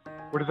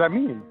 What does that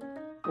mean?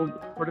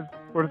 What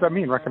does that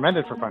mean,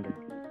 recommended for funding?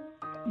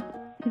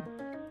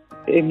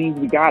 It means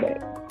we got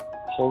it.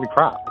 Holy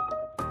crap.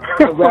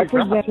 A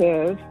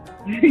representative.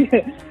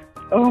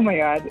 Oh my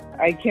God.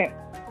 I can't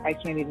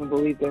even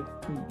believe this.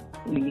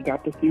 We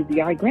got the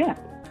CZI grant.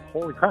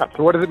 Holy crap.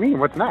 So what does it mean?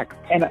 What's next?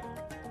 And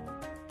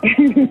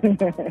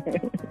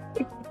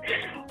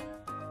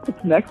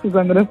what's next is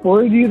I'm going to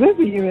forward you this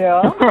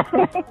email.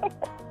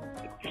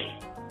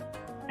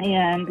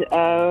 And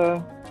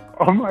oh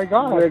my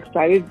God, we're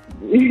excited.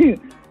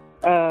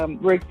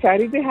 We're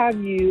excited to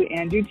have you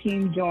and your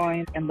team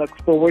join and look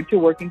forward to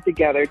working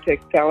together to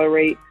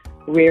accelerate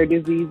rare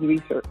disease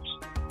research.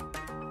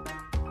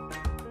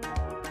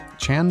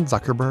 Chan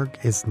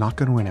Zuckerberg is not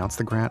going to announce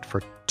the grant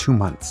for 2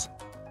 months.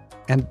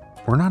 And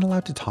we're not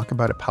allowed to talk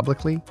about it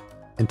publicly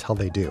until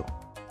they do.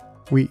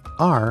 We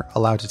are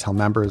allowed to tell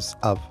members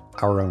of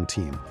our own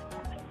team.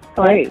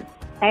 Hey,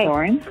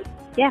 Lauren?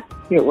 Yeah.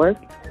 You at work?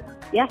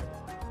 Yeah.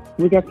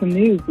 We got some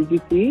news. Did you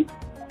see?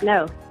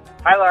 No.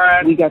 Hi,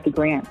 Lauren. We got the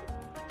grant.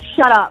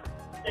 Shut up.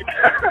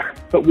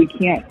 But we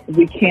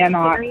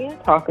cannot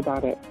talk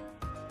about it.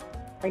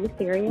 Are you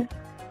serious?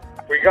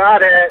 We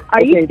got it.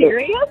 Are you Okay,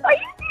 serious? Are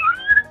you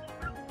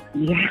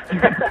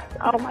Yeah.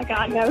 Oh my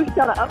God, no,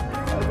 shut up.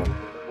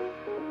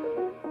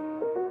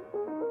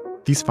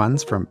 These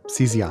funds from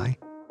CZI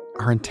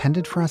are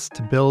intended for us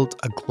to build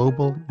a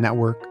global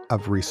network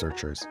of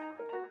researchers,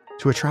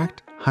 to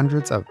attract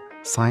hundreds of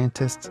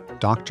scientists,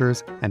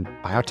 doctors, and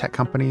biotech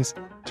companies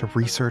to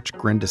research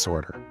Grin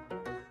disorder.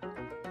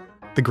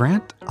 The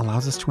grant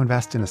allows us to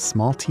invest in a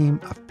small team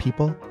of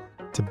people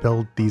to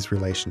build these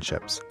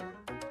relationships.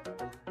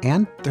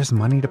 And there's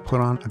money to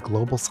put on a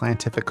global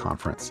scientific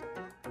conference,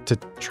 to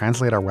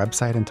translate our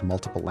website into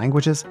multiple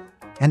languages,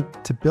 and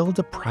to build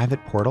a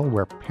private portal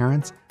where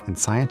parents and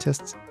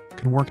scientists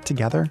can work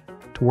together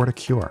toward a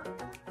cure.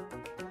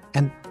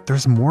 And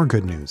there's more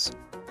good news.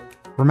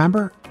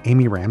 Remember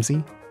Amy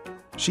Ramsey?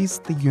 She's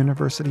the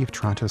University of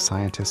Toronto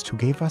scientist who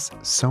gave us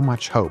so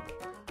much hope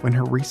when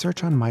her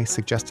research on mice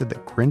suggested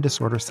that Grin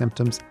disorder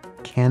symptoms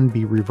can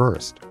be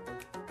reversed.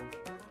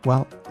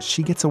 Well,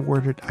 she gets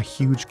awarded a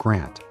huge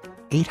grant,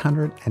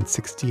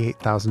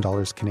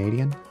 $868,000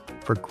 Canadian,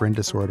 for Grin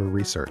disorder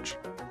research.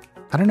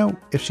 I don't know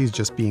if she's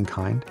just being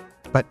kind,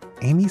 but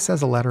Amy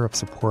says a letter of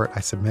support I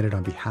submitted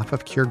on behalf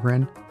of Cure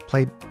Grin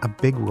played a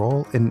big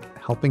role in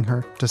helping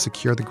her to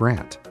secure the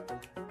grant.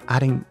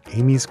 Adding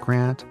Amy's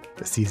grant,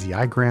 the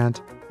CZI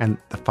grant, and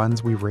the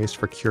funds we've raised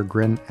for Cure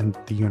Grin and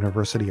the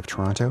University of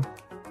Toronto,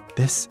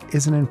 this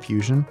is an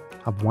infusion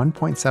of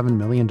 $1.7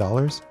 million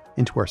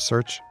into our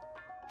search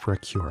for a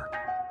cure.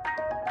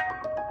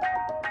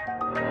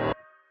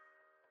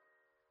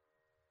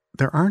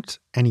 There aren't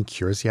any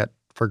cures yet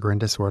for Grin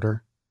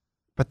disorder,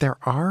 but there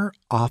are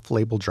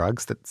off-label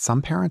drugs that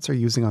some parents are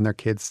using on their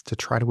kids to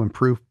try to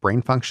improve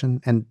brain function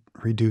and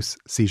reduce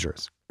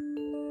seizures.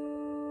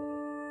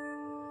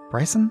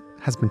 Bryson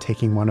has been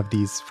taking one of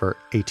these for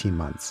 18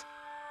 months.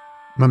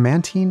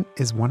 Memantine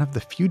is one of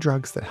the few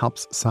drugs that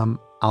helps some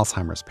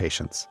Alzheimer's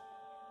patients.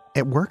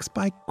 It works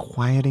by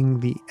quieting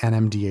the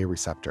NMDA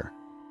receptor.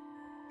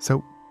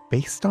 So,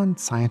 based on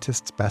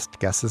scientists' best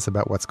guesses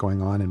about what's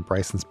going on in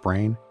Bryson's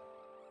brain,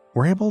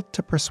 we're able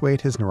to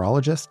persuade his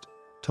neurologist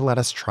to let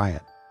us try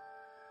it.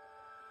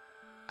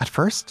 At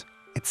first,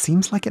 it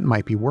seems like it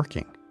might be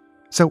working,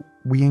 so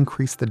we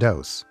increase the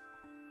dose.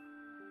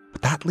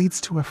 But that leads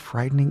to a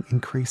frightening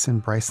increase in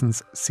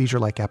Bryson's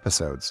seizure-like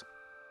episodes.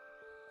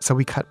 So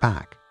we cut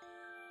back.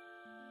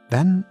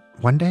 Then,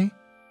 one day,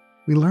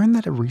 we learn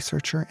that a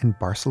researcher in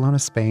Barcelona,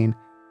 Spain,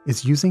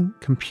 is using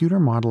computer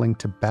modeling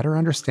to better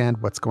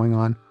understand what's going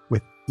on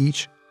with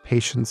each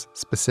patient's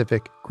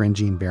specific Grin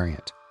gene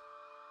variant.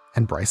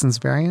 And Bryson's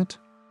variant?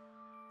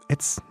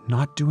 It's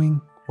not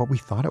doing what we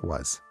thought it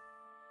was.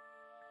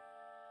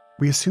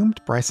 We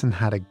assumed Bryson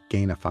had a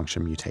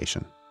gain-of-function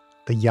mutation,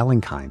 the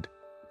yelling kind,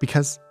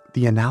 because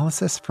the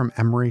analysis from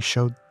Emory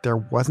showed there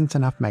wasn't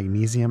enough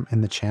magnesium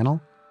in the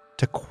channel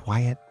to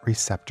quiet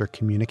receptor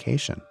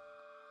communication.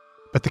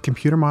 But the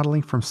computer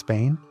modeling from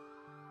Spain,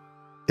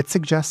 it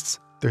suggests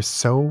there's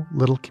so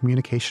little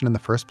communication in the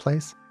first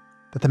place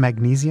that the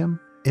magnesium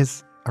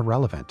is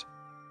irrelevant.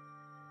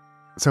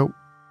 So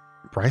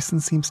Bryson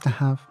seems to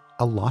have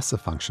a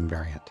loss-of-function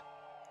variant,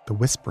 the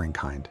whispering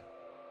kind.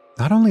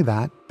 Not only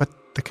that, but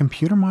the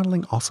computer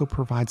modeling also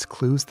provides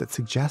clues that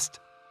suggest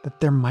that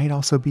there might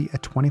also be a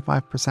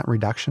 25%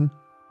 reduction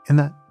in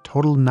the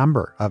total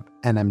number of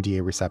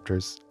NMDA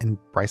receptors in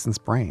Bryson's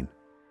brain.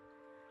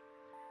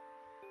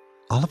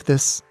 All of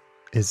this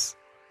is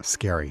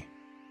scary,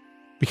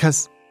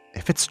 because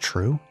if it's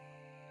true,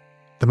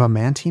 the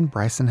memantine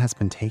Bryson has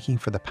been taking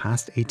for the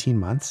past 18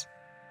 months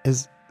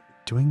is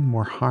doing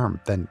more harm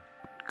than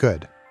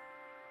good.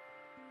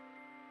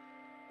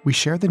 We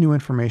share the new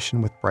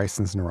information with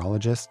Bryson's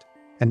neurologist,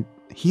 and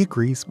he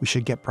agrees we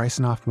should get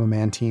Bryson off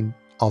memantine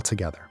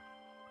altogether.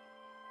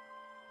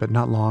 But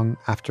not long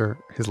after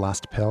his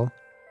last pill,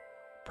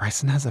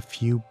 Bryson has a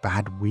few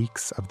bad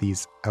weeks of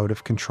these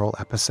out-of-control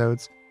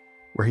episodes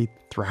where he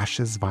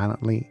thrashes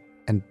violently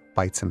and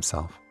bites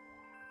himself.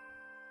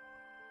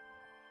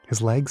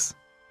 His legs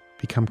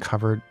become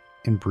covered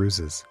in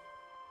bruises.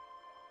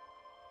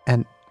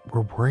 And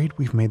we're worried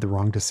we've made the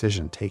wrong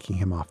decision taking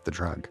him off the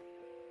drug.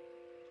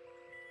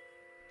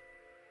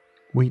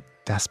 We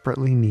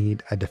desperately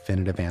need a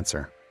definitive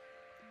answer.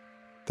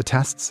 The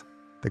tests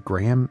that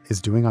Graham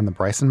is doing on the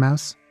Bryson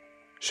mouse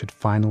should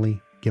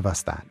finally give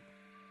us that.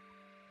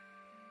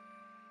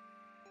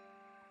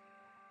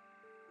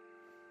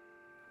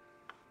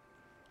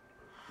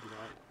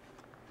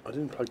 I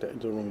didn't plug that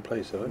into the wrong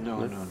place, have I?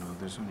 No.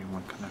 There's only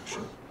one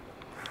connection.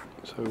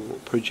 So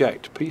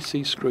project,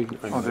 PC screen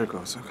only. Oh, there it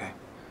goes. Okay.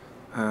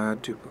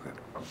 Duplicate.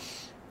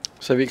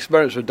 So the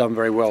experiments were done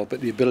very well,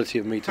 but the ability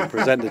of me to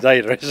present the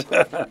data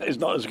is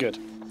not as good.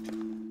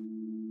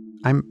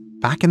 I'm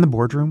back in the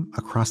boardroom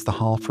across the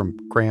hall from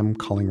Graham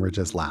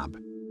Collingridge's lab.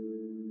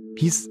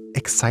 He's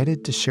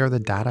excited to share the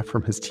data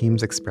from his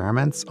team's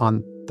experiments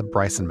on the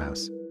Bryson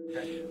mouse.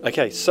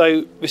 Okay,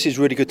 so this is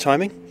really good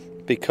timing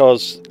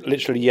because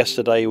literally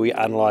yesterday we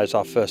analysed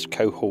our first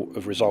cohort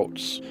of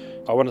results.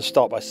 I want to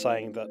start by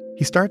saying that...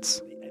 He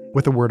starts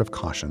with a word of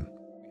caution.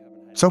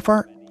 So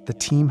far, the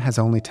team has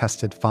only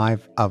tested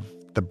 5 of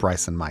the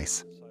Bryson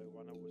mice.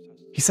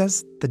 He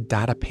says the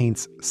data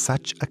paints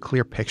such a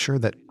clear picture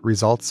that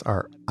results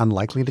are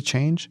unlikely to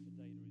change,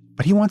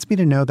 but he wants me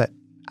to know that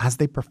as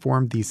they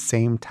perform these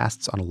same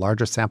tests on a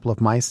larger sample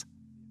of mice,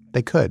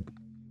 they could.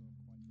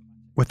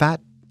 With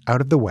that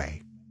out of the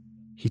way,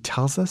 he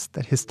tells us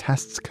that his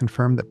tests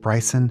confirm that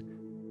Bryson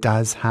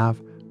does have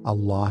a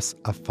loss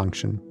of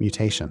function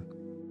mutation.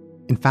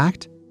 In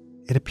fact,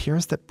 it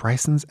appears that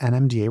Bryson's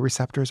NMDA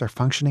receptors are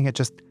functioning at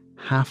just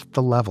half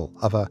the level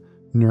of a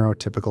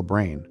neurotypical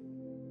brain.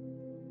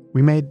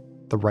 We made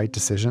the right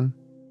decision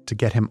to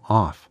get him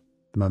off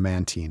the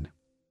memantine.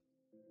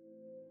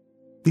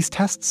 These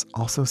tests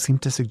also seem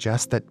to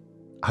suggest that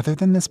other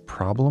than this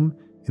problem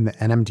in the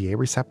NMDA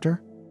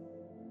receptor,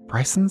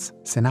 Bryson's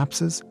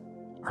synapses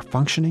are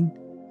functioning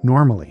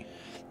normally.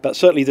 But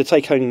certainly the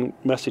take-home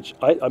message,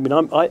 I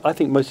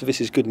think most of this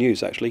is good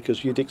news, actually,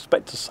 because you'd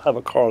expect to have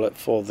a correlate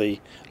for the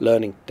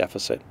learning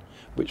deficit,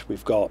 which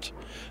we've got,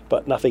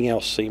 but nothing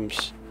else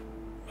seems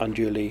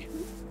unduly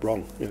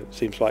wrong. It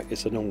seems like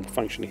it's a normal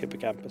functioning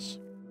hippocampus.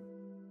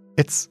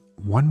 It's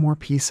one more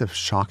piece of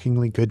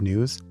shockingly good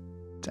news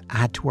to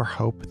add to our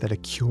hope that a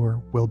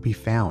cure will be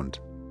found.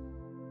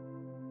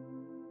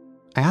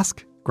 I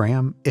asked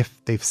Graham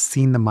if they've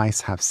seen the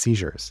mice have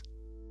seizures,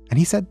 and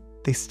he said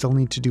they still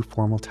need to do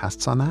formal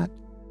tests on that,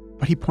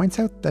 but he points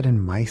out that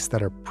in mice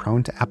that are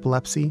prone to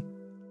epilepsy,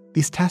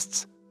 these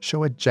tests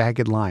show a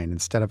jagged line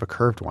instead of a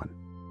curved one.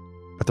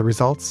 But the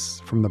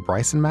results from the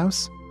Bryson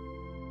mouse,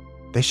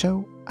 they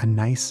show a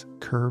nice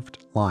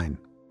curved line.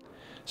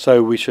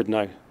 So we should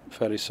know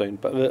fairly soon,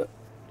 but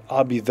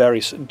I'll be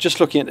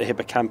just looking at the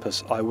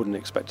hippocampus, I wouldn't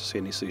expect to see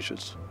any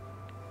seizures.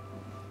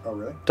 Oh,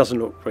 really? Doesn't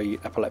look very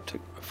epileptic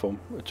form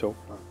at all.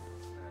 Oh.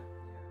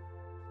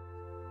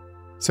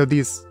 So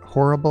these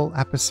horrible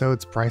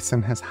episodes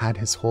Bryson has had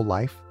his whole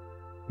life,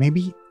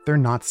 maybe they're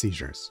not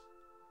seizures,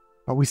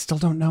 but we still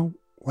don't know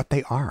what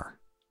they are.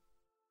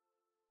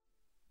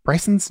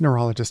 Bryson's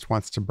neurologist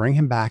wants to bring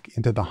him back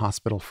into the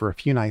hospital for a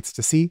few nights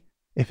to see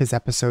if his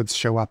episodes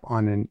show up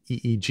on an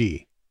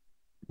EEG.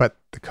 But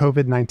the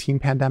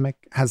COVID-19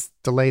 pandemic has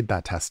delayed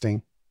that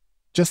testing,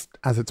 just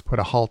as it's put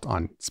a halt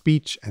on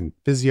speech and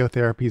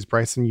physiotherapies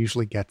Bryson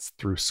usually gets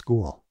through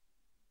school.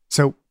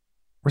 So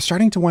we're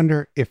starting to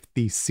wonder if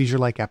these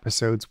seizure-like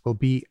episodes will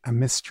be a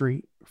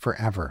mystery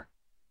forever,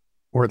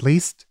 or at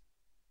least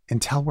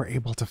until we're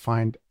able to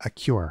find a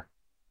cure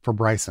for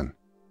Bryson.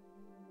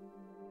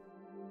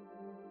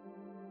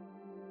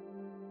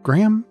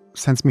 Graham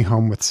sends me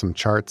home with some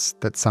charts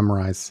that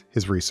summarize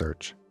his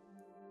research.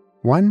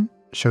 One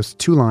shows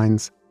 2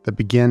 lines that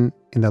begin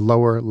in the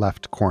lower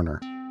left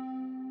corner.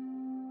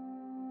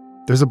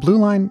 There's a blue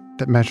line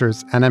that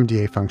measures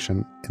NMDA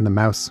function in the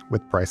mouse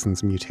with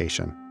Bryson's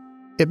mutation.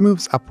 It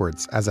moves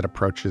upwards as it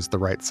approaches the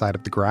right side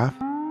of the graph.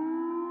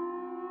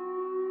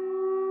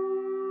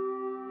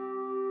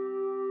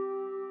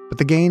 But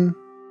the gain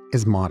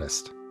is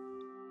modest.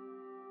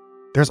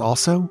 There's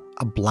also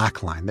a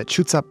black line that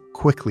shoots up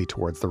quickly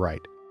towards the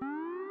right,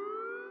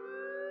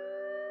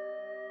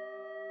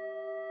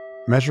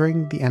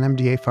 measuring the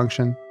NMDA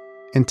function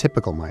in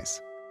typical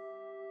mice.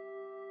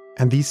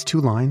 And these 2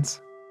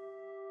 lines,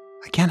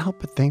 I can't help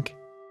but think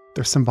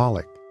they're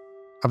symbolic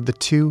of the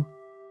 2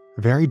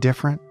 very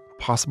different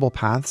possible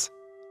paths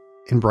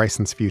in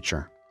Bryson's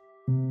future.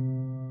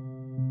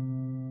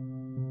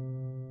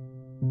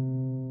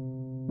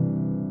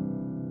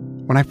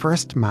 When I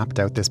first mapped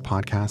out this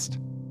podcast,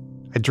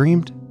 I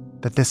dreamed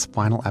that this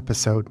final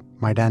episode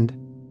might end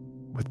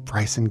with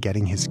Bryson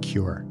getting his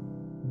cure.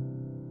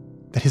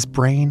 That his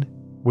brain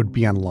would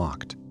be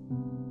unlocked.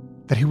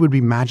 That he would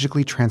be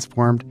magically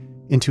transformed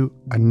into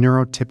a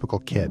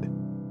neurotypical kid.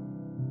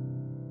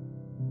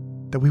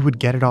 That we would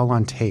get it all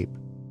on tape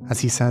as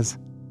he says,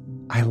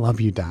 "I love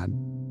you, Dad,"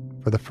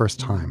 for the first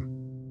time.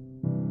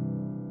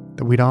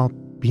 That we'd all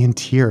be in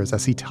tears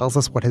as he tells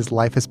us what his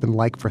life has been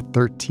like for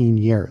 13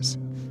 years.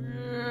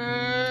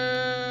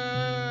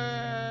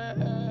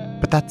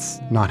 But that's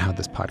not how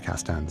this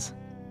podcast ends.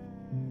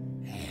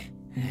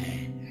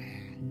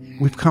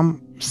 We've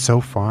come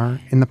so far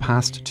in the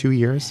past 2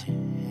 years,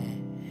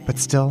 but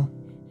still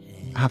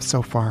have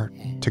so far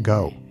to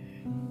go.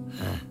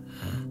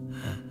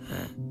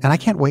 And I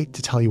can't wait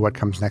to tell you what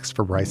comes next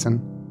for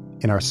Bryson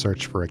in our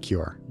search for a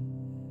cure.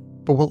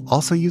 But we'll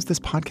also use this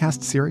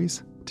podcast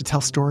series to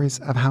tell stories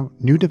of how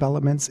new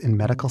developments in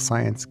medical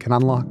science can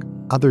unlock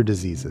other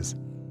diseases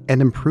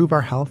and improve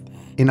our health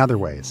in other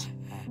ways.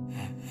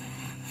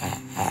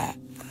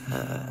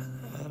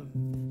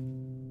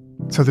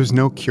 So there's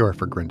no cure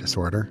for grin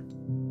disorder.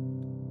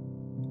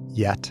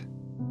 Yet.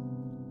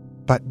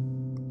 But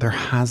there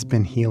has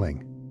been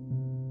healing.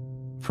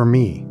 For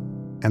me,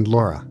 and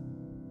Laura,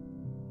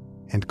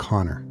 and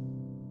Connor.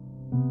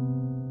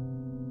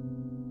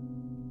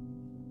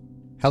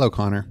 Hello,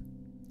 Connor.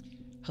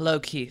 Hello,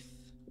 Keith.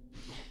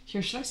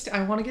 Here,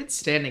 I want to get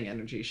standing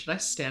energy. Should I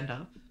stand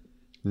up?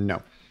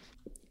 No.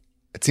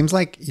 It seems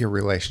like your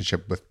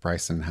relationship with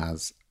Bryson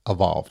has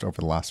evolved over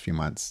the last few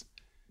months.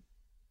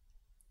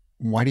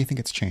 Why do you think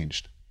it's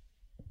changed?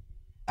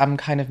 I'm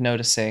kind of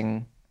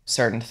noticing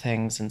certain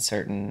things and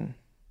certain,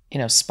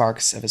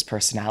 sparks of his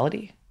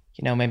personality.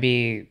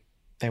 Maybe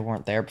they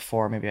weren't there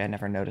before. Maybe I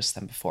never noticed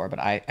them before, but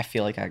I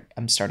feel like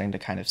I'm starting to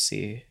kind of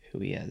see who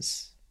he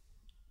is.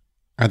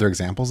 Are there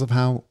examples of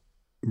how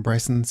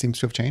Bryson seems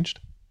to have changed?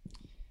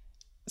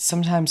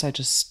 Sometimes I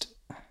just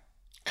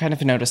kind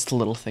of notice the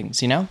little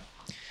things,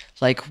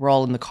 Like we're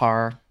all in the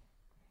car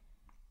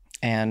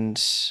and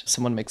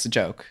someone makes a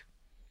joke.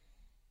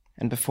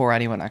 And before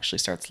anyone actually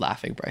starts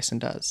laughing, Bryson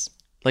does.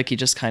 Like he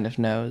just kind of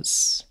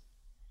knows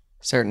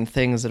certain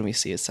things and we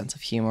see his sense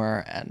of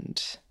humor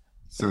and...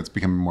 So it's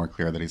becoming more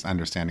clear that he's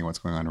understanding what's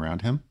going on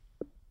around him?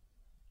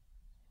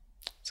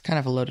 It's kind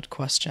of a loaded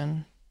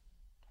question.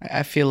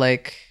 I feel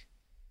like...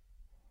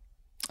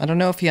 I don't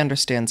know if he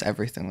understands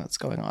everything that's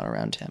going on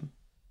around him.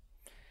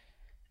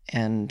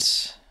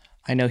 And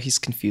I know he's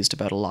confused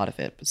about a lot of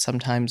it, but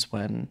sometimes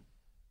when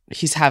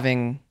he's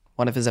having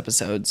one of his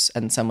episodes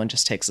and someone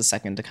just takes a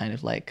second to kind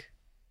of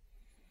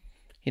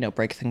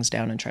break things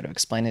down and try to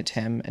explain it to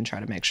him and try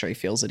to make sure he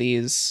feels at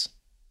ease,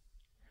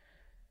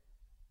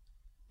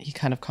 he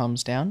kind of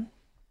calms down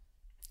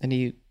and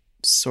he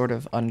sort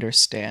of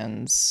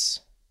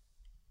understands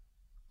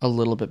a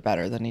little bit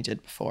better than he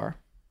did before.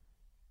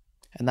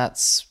 And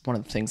that's one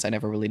of the things I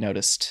never really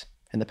noticed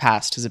in the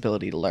past, his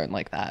ability to learn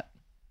like that.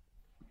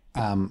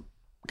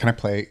 Can I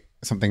play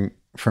something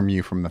from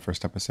you from the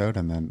first episode?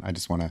 And then I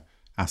just want to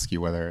ask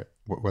you whether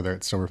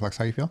it still reflects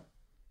how you feel?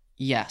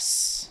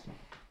 Yes.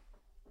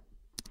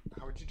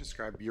 How would you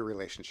describe your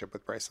relationship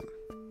with Bryson?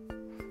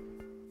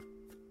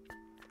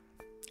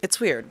 It's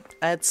weird.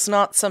 It's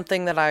not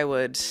something that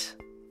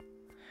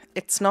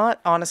it's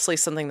not honestly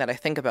something that I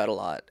think about a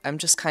lot. I'm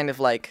just kind of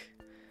like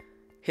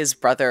his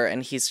brother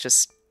and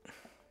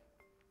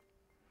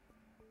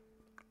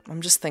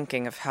I'm just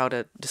thinking of how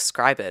to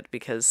describe it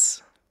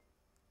because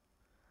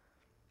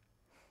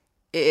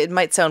it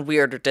might sound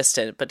weird or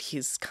distant, but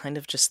he's kind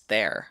of just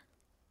there.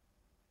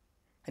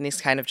 And he's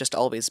kind of just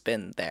always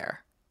been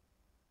there.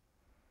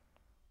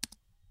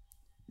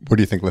 What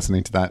do you think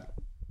listening to that?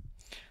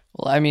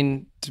 Well, I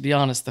mean, to be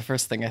honest, the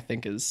first thing I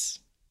think is,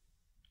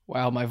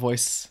 wow, my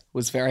voice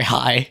was very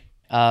high.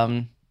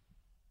 I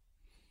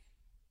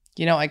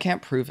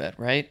can't prove it,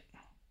 right?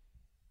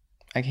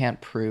 I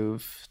can't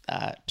prove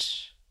that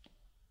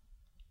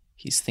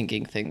he's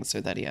thinking things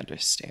or that he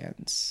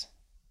understands.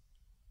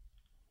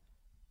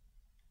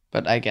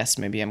 But I guess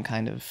maybe I'm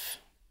kind of...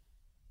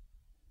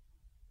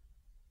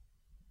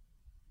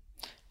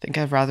 I think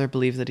I'd rather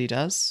believe that he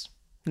does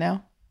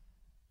now,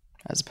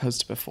 as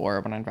opposed to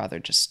before when I'd rather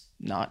just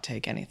not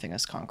take anything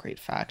as concrete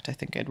fact. I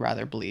think I'd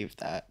rather believe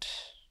that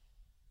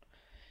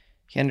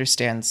he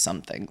understands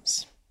some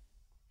things.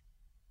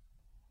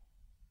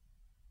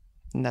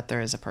 And that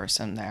there is a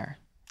person there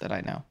that I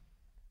know.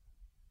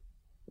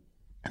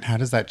 And how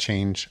does that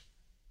change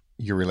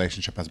your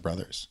relationship as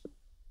brothers?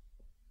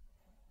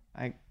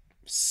 I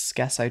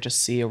guess I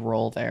just see a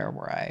role there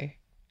where I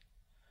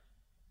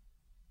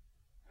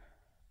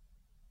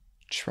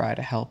try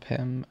to help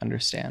him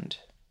understand.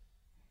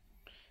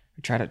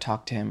 Or try to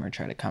talk to him or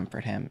try to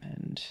comfort him.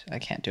 And I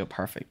can't do a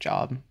perfect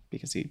job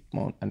because he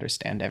won't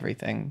understand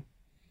everything.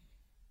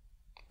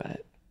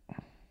 But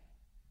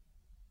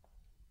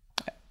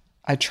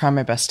I try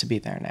my best to be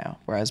there now.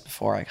 Whereas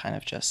before I kind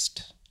of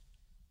just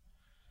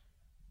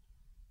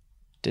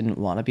didn't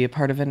want to be a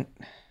part of it.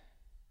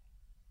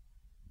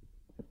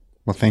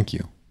 Well, thank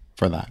you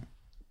for that.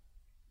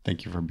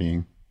 Thank you for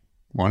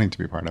wanting to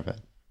be part of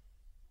it.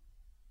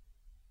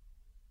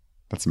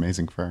 That's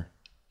amazing for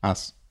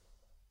us.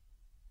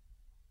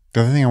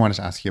 The other thing I wanted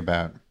to ask you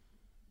about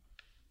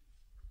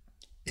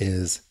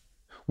is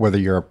whether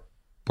your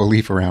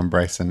belief around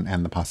Bryson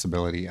and the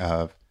possibility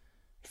of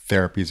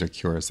therapies or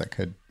cures that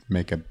could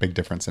make a big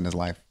difference in his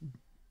life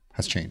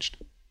has changed.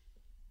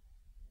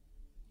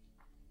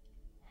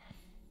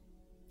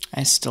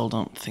 I still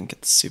don't think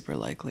it's super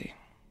likely.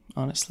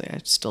 Honestly, I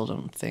still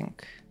don't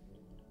think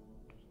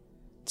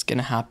it's going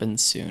to happen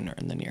soon or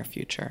in the near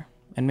future.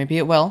 And maybe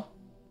it will.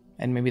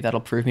 And maybe that'll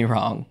prove me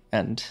wrong.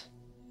 And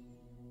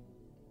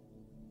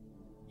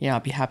yeah, I'll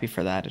be happy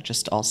for that. It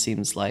just all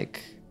seems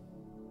like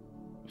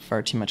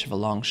far too much of a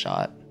long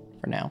shot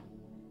for now.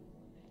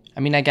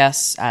 I mean, I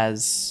guess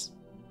as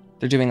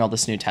they're doing all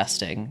this new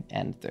testing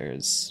and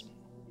there's,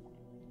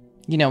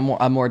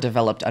 a more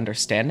developed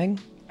understanding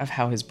of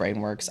how his brain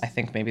works, I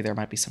think maybe there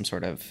might be some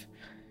sort of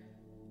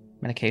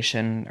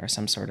medication or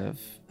some sort of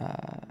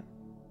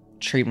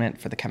treatment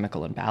for the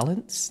chemical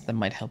imbalance that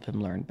might help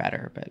him learn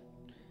better, but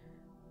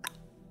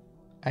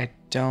I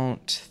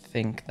don't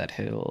think that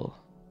he'll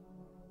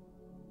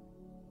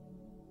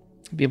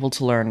be able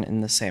to learn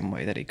in the same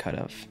way that he could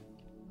have.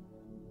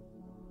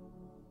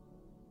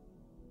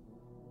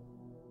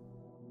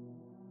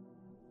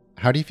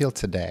 How do you feel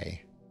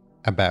today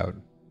about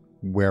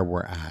where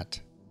we're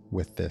at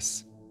with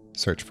this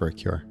search for a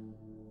cure?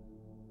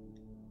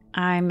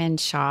 I'm in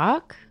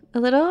shock, a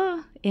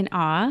little in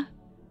awe.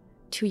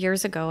 2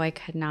 years ago, I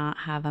could not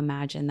have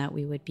imagined that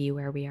we would be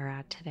where we are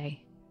at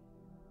today.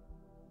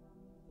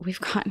 We've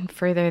gotten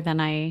further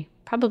than I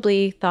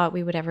probably thought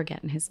we would ever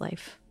get in his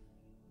life,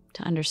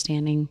 to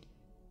understanding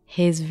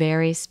his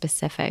very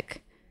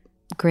specific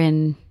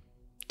grin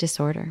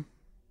disorder.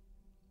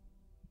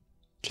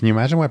 Can you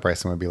imagine what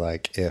Bryson would be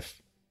like if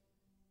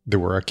there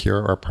were a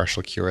cure or a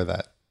partial cure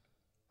that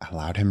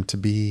allowed him to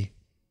be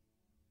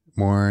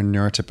more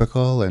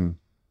neurotypical and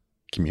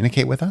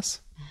communicate with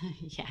us?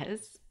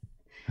 Yes.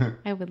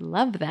 I would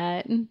love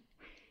that.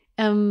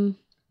 What do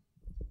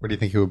you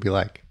think he would be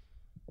like?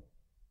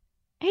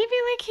 He'd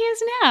be like he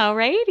is now,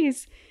 right?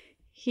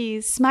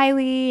 He's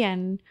smiley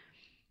and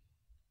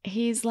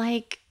he's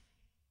like,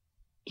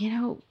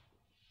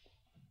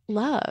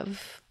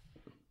 love.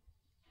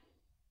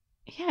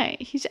 Yeah,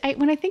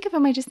 when I think of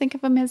him, I just think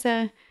of him as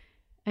a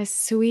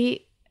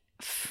sweet,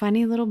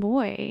 funny little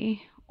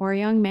boy or a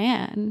young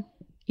man.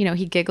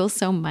 He giggles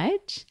so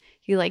much.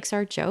 He likes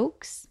our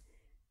jokes.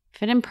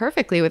 Fit in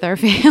perfectly with our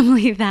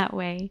family that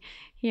way.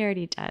 He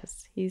already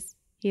does. He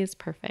is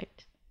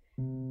perfect.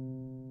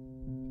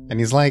 And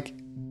he's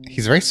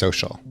very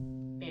social.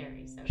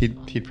 Very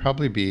social. He'd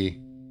probably be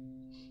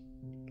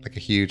like a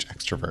huge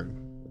extrovert.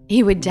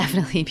 He would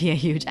definitely be a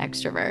huge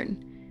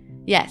extrovert.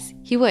 Yes,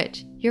 he would.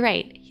 You're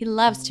right. He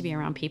loves to be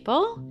around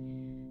people.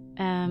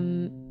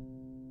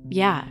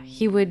 Yeah,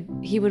 he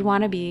would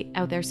want to be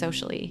out there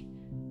socially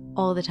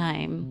all the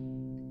time.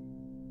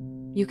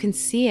 You can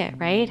see it,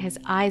 right? His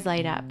eyes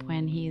light up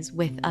when he's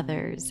with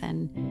others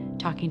and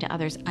talking to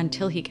others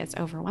until he gets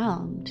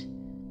overwhelmed.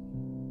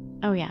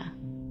 Oh yeah,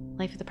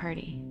 life of the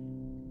party.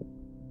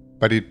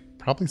 But he'd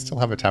probably still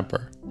have a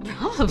temper.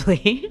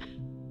 Probably.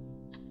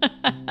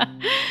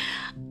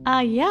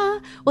 Yeah.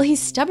 Well, he's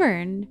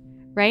stubborn,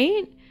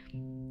 right?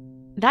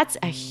 That's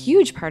a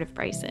huge part of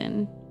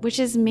Bryson, which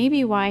is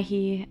maybe why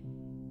he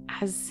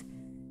has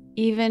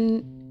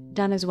even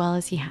done as well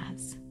as he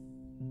has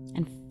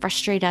and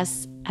frustrate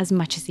us as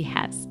much as he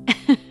has.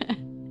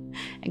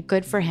 And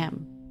good for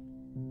him.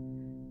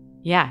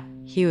 Yeah,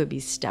 he would be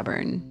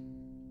stubborn.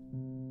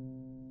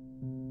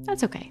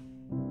 That's okay.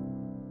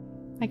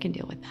 I can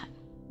deal with that.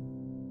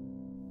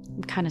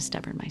 I'm kind of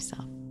stubborn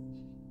myself.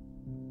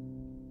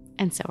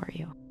 And so are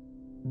you.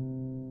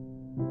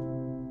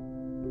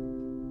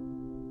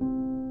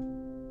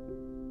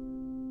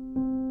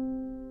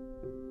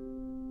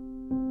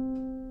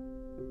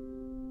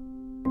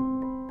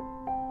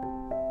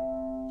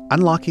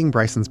 Unlocking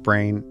Bryson's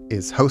Brain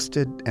is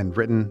hosted and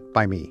written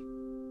by me,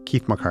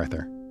 Keith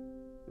MacArthur.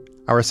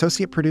 Our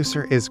associate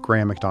producer is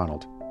Graham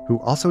McDonald, who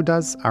also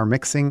does our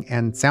mixing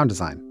and sound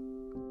design.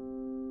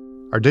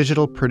 Our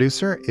digital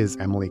producer is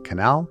Emily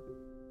Cannell.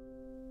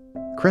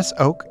 Chris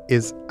Oak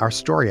is our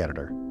story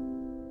editor.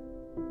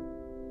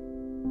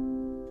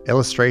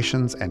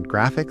 Illustrations and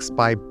graphics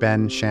by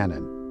Ben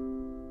Shannon.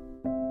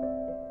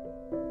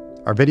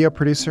 Our video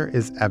producer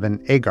is Evan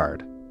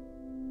Agard.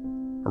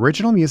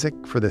 Original music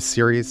for this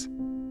series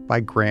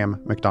by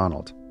Graham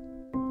McDonald.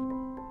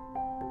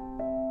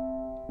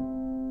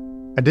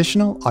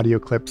 Additional audio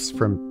clips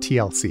from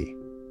TLC.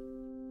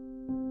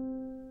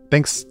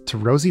 Thanks to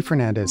Rosie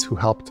Fernandez, who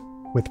helped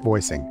with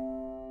voicing.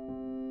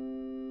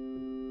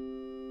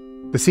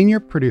 The senior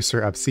producer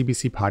of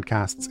CBC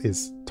Podcasts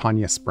is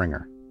Tanya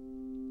Springer.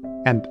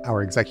 And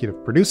our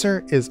executive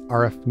producer is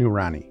Arif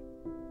Noorani.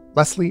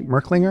 Leslie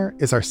Merklinger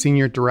is our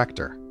senior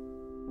director.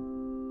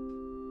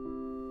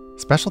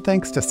 Special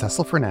thanks to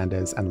Cecil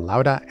Fernandez and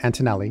Lauda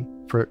Antonelli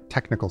for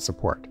technical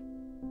support,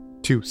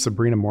 to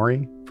Sabrina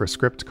Mori for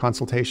script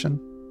consultation,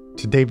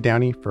 to Dave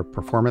Downey for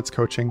performance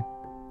coaching,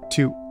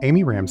 to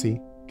Amy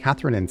Ramsey,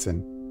 Catherine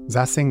Inson,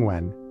 Zasing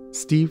Wen,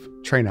 Steve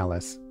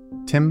Trainellis,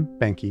 Tim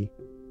Benke,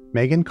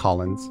 Megan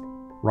Collins,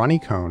 Ronnie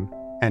Cohn,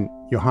 and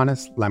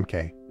Johannes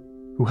Lemke,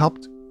 who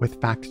helped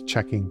with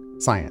fact-checking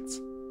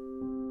science.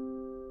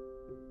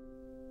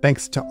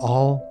 Thanks to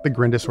all the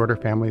Grin disorder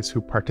families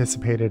who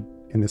participated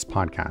in this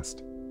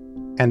podcast.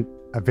 And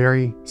a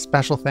very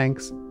special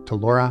thanks to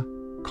Laura,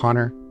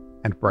 Connor,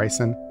 and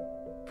Bryson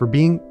for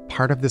being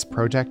part of this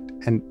project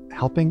and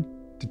helping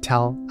to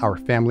tell our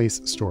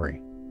family's story.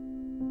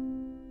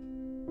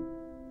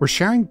 We're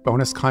sharing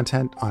bonus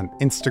content on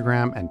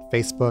Instagram and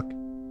Facebook,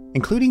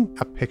 including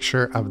a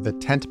picture of the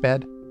tent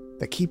bed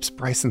that keeps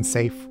Bryson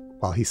safe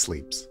while he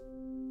sleeps.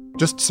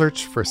 Just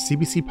search for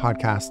CBC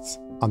Podcasts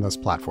on those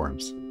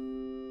platforms.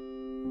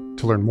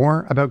 To learn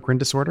more about Grin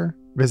disorder,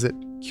 visit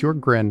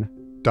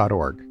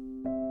curegrin.org.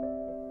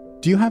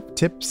 Do you have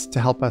tips to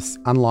help us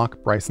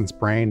unlock Bryson's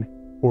brain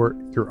or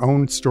your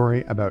own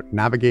story about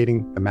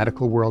navigating the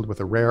medical world with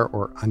a rare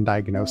or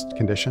undiagnosed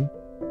condition?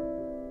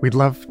 We'd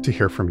love to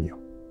hear from you.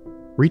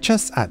 Reach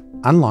us at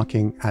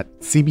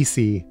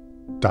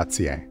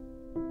unlocking@cbc.ca.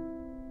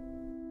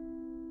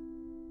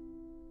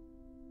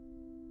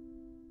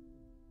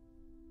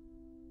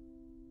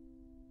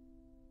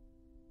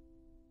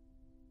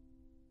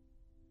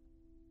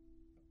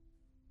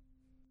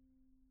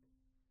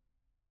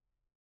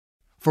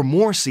 For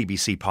more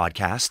CBC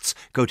podcasts,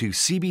 go to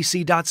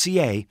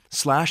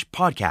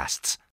cbc.ca/podcasts.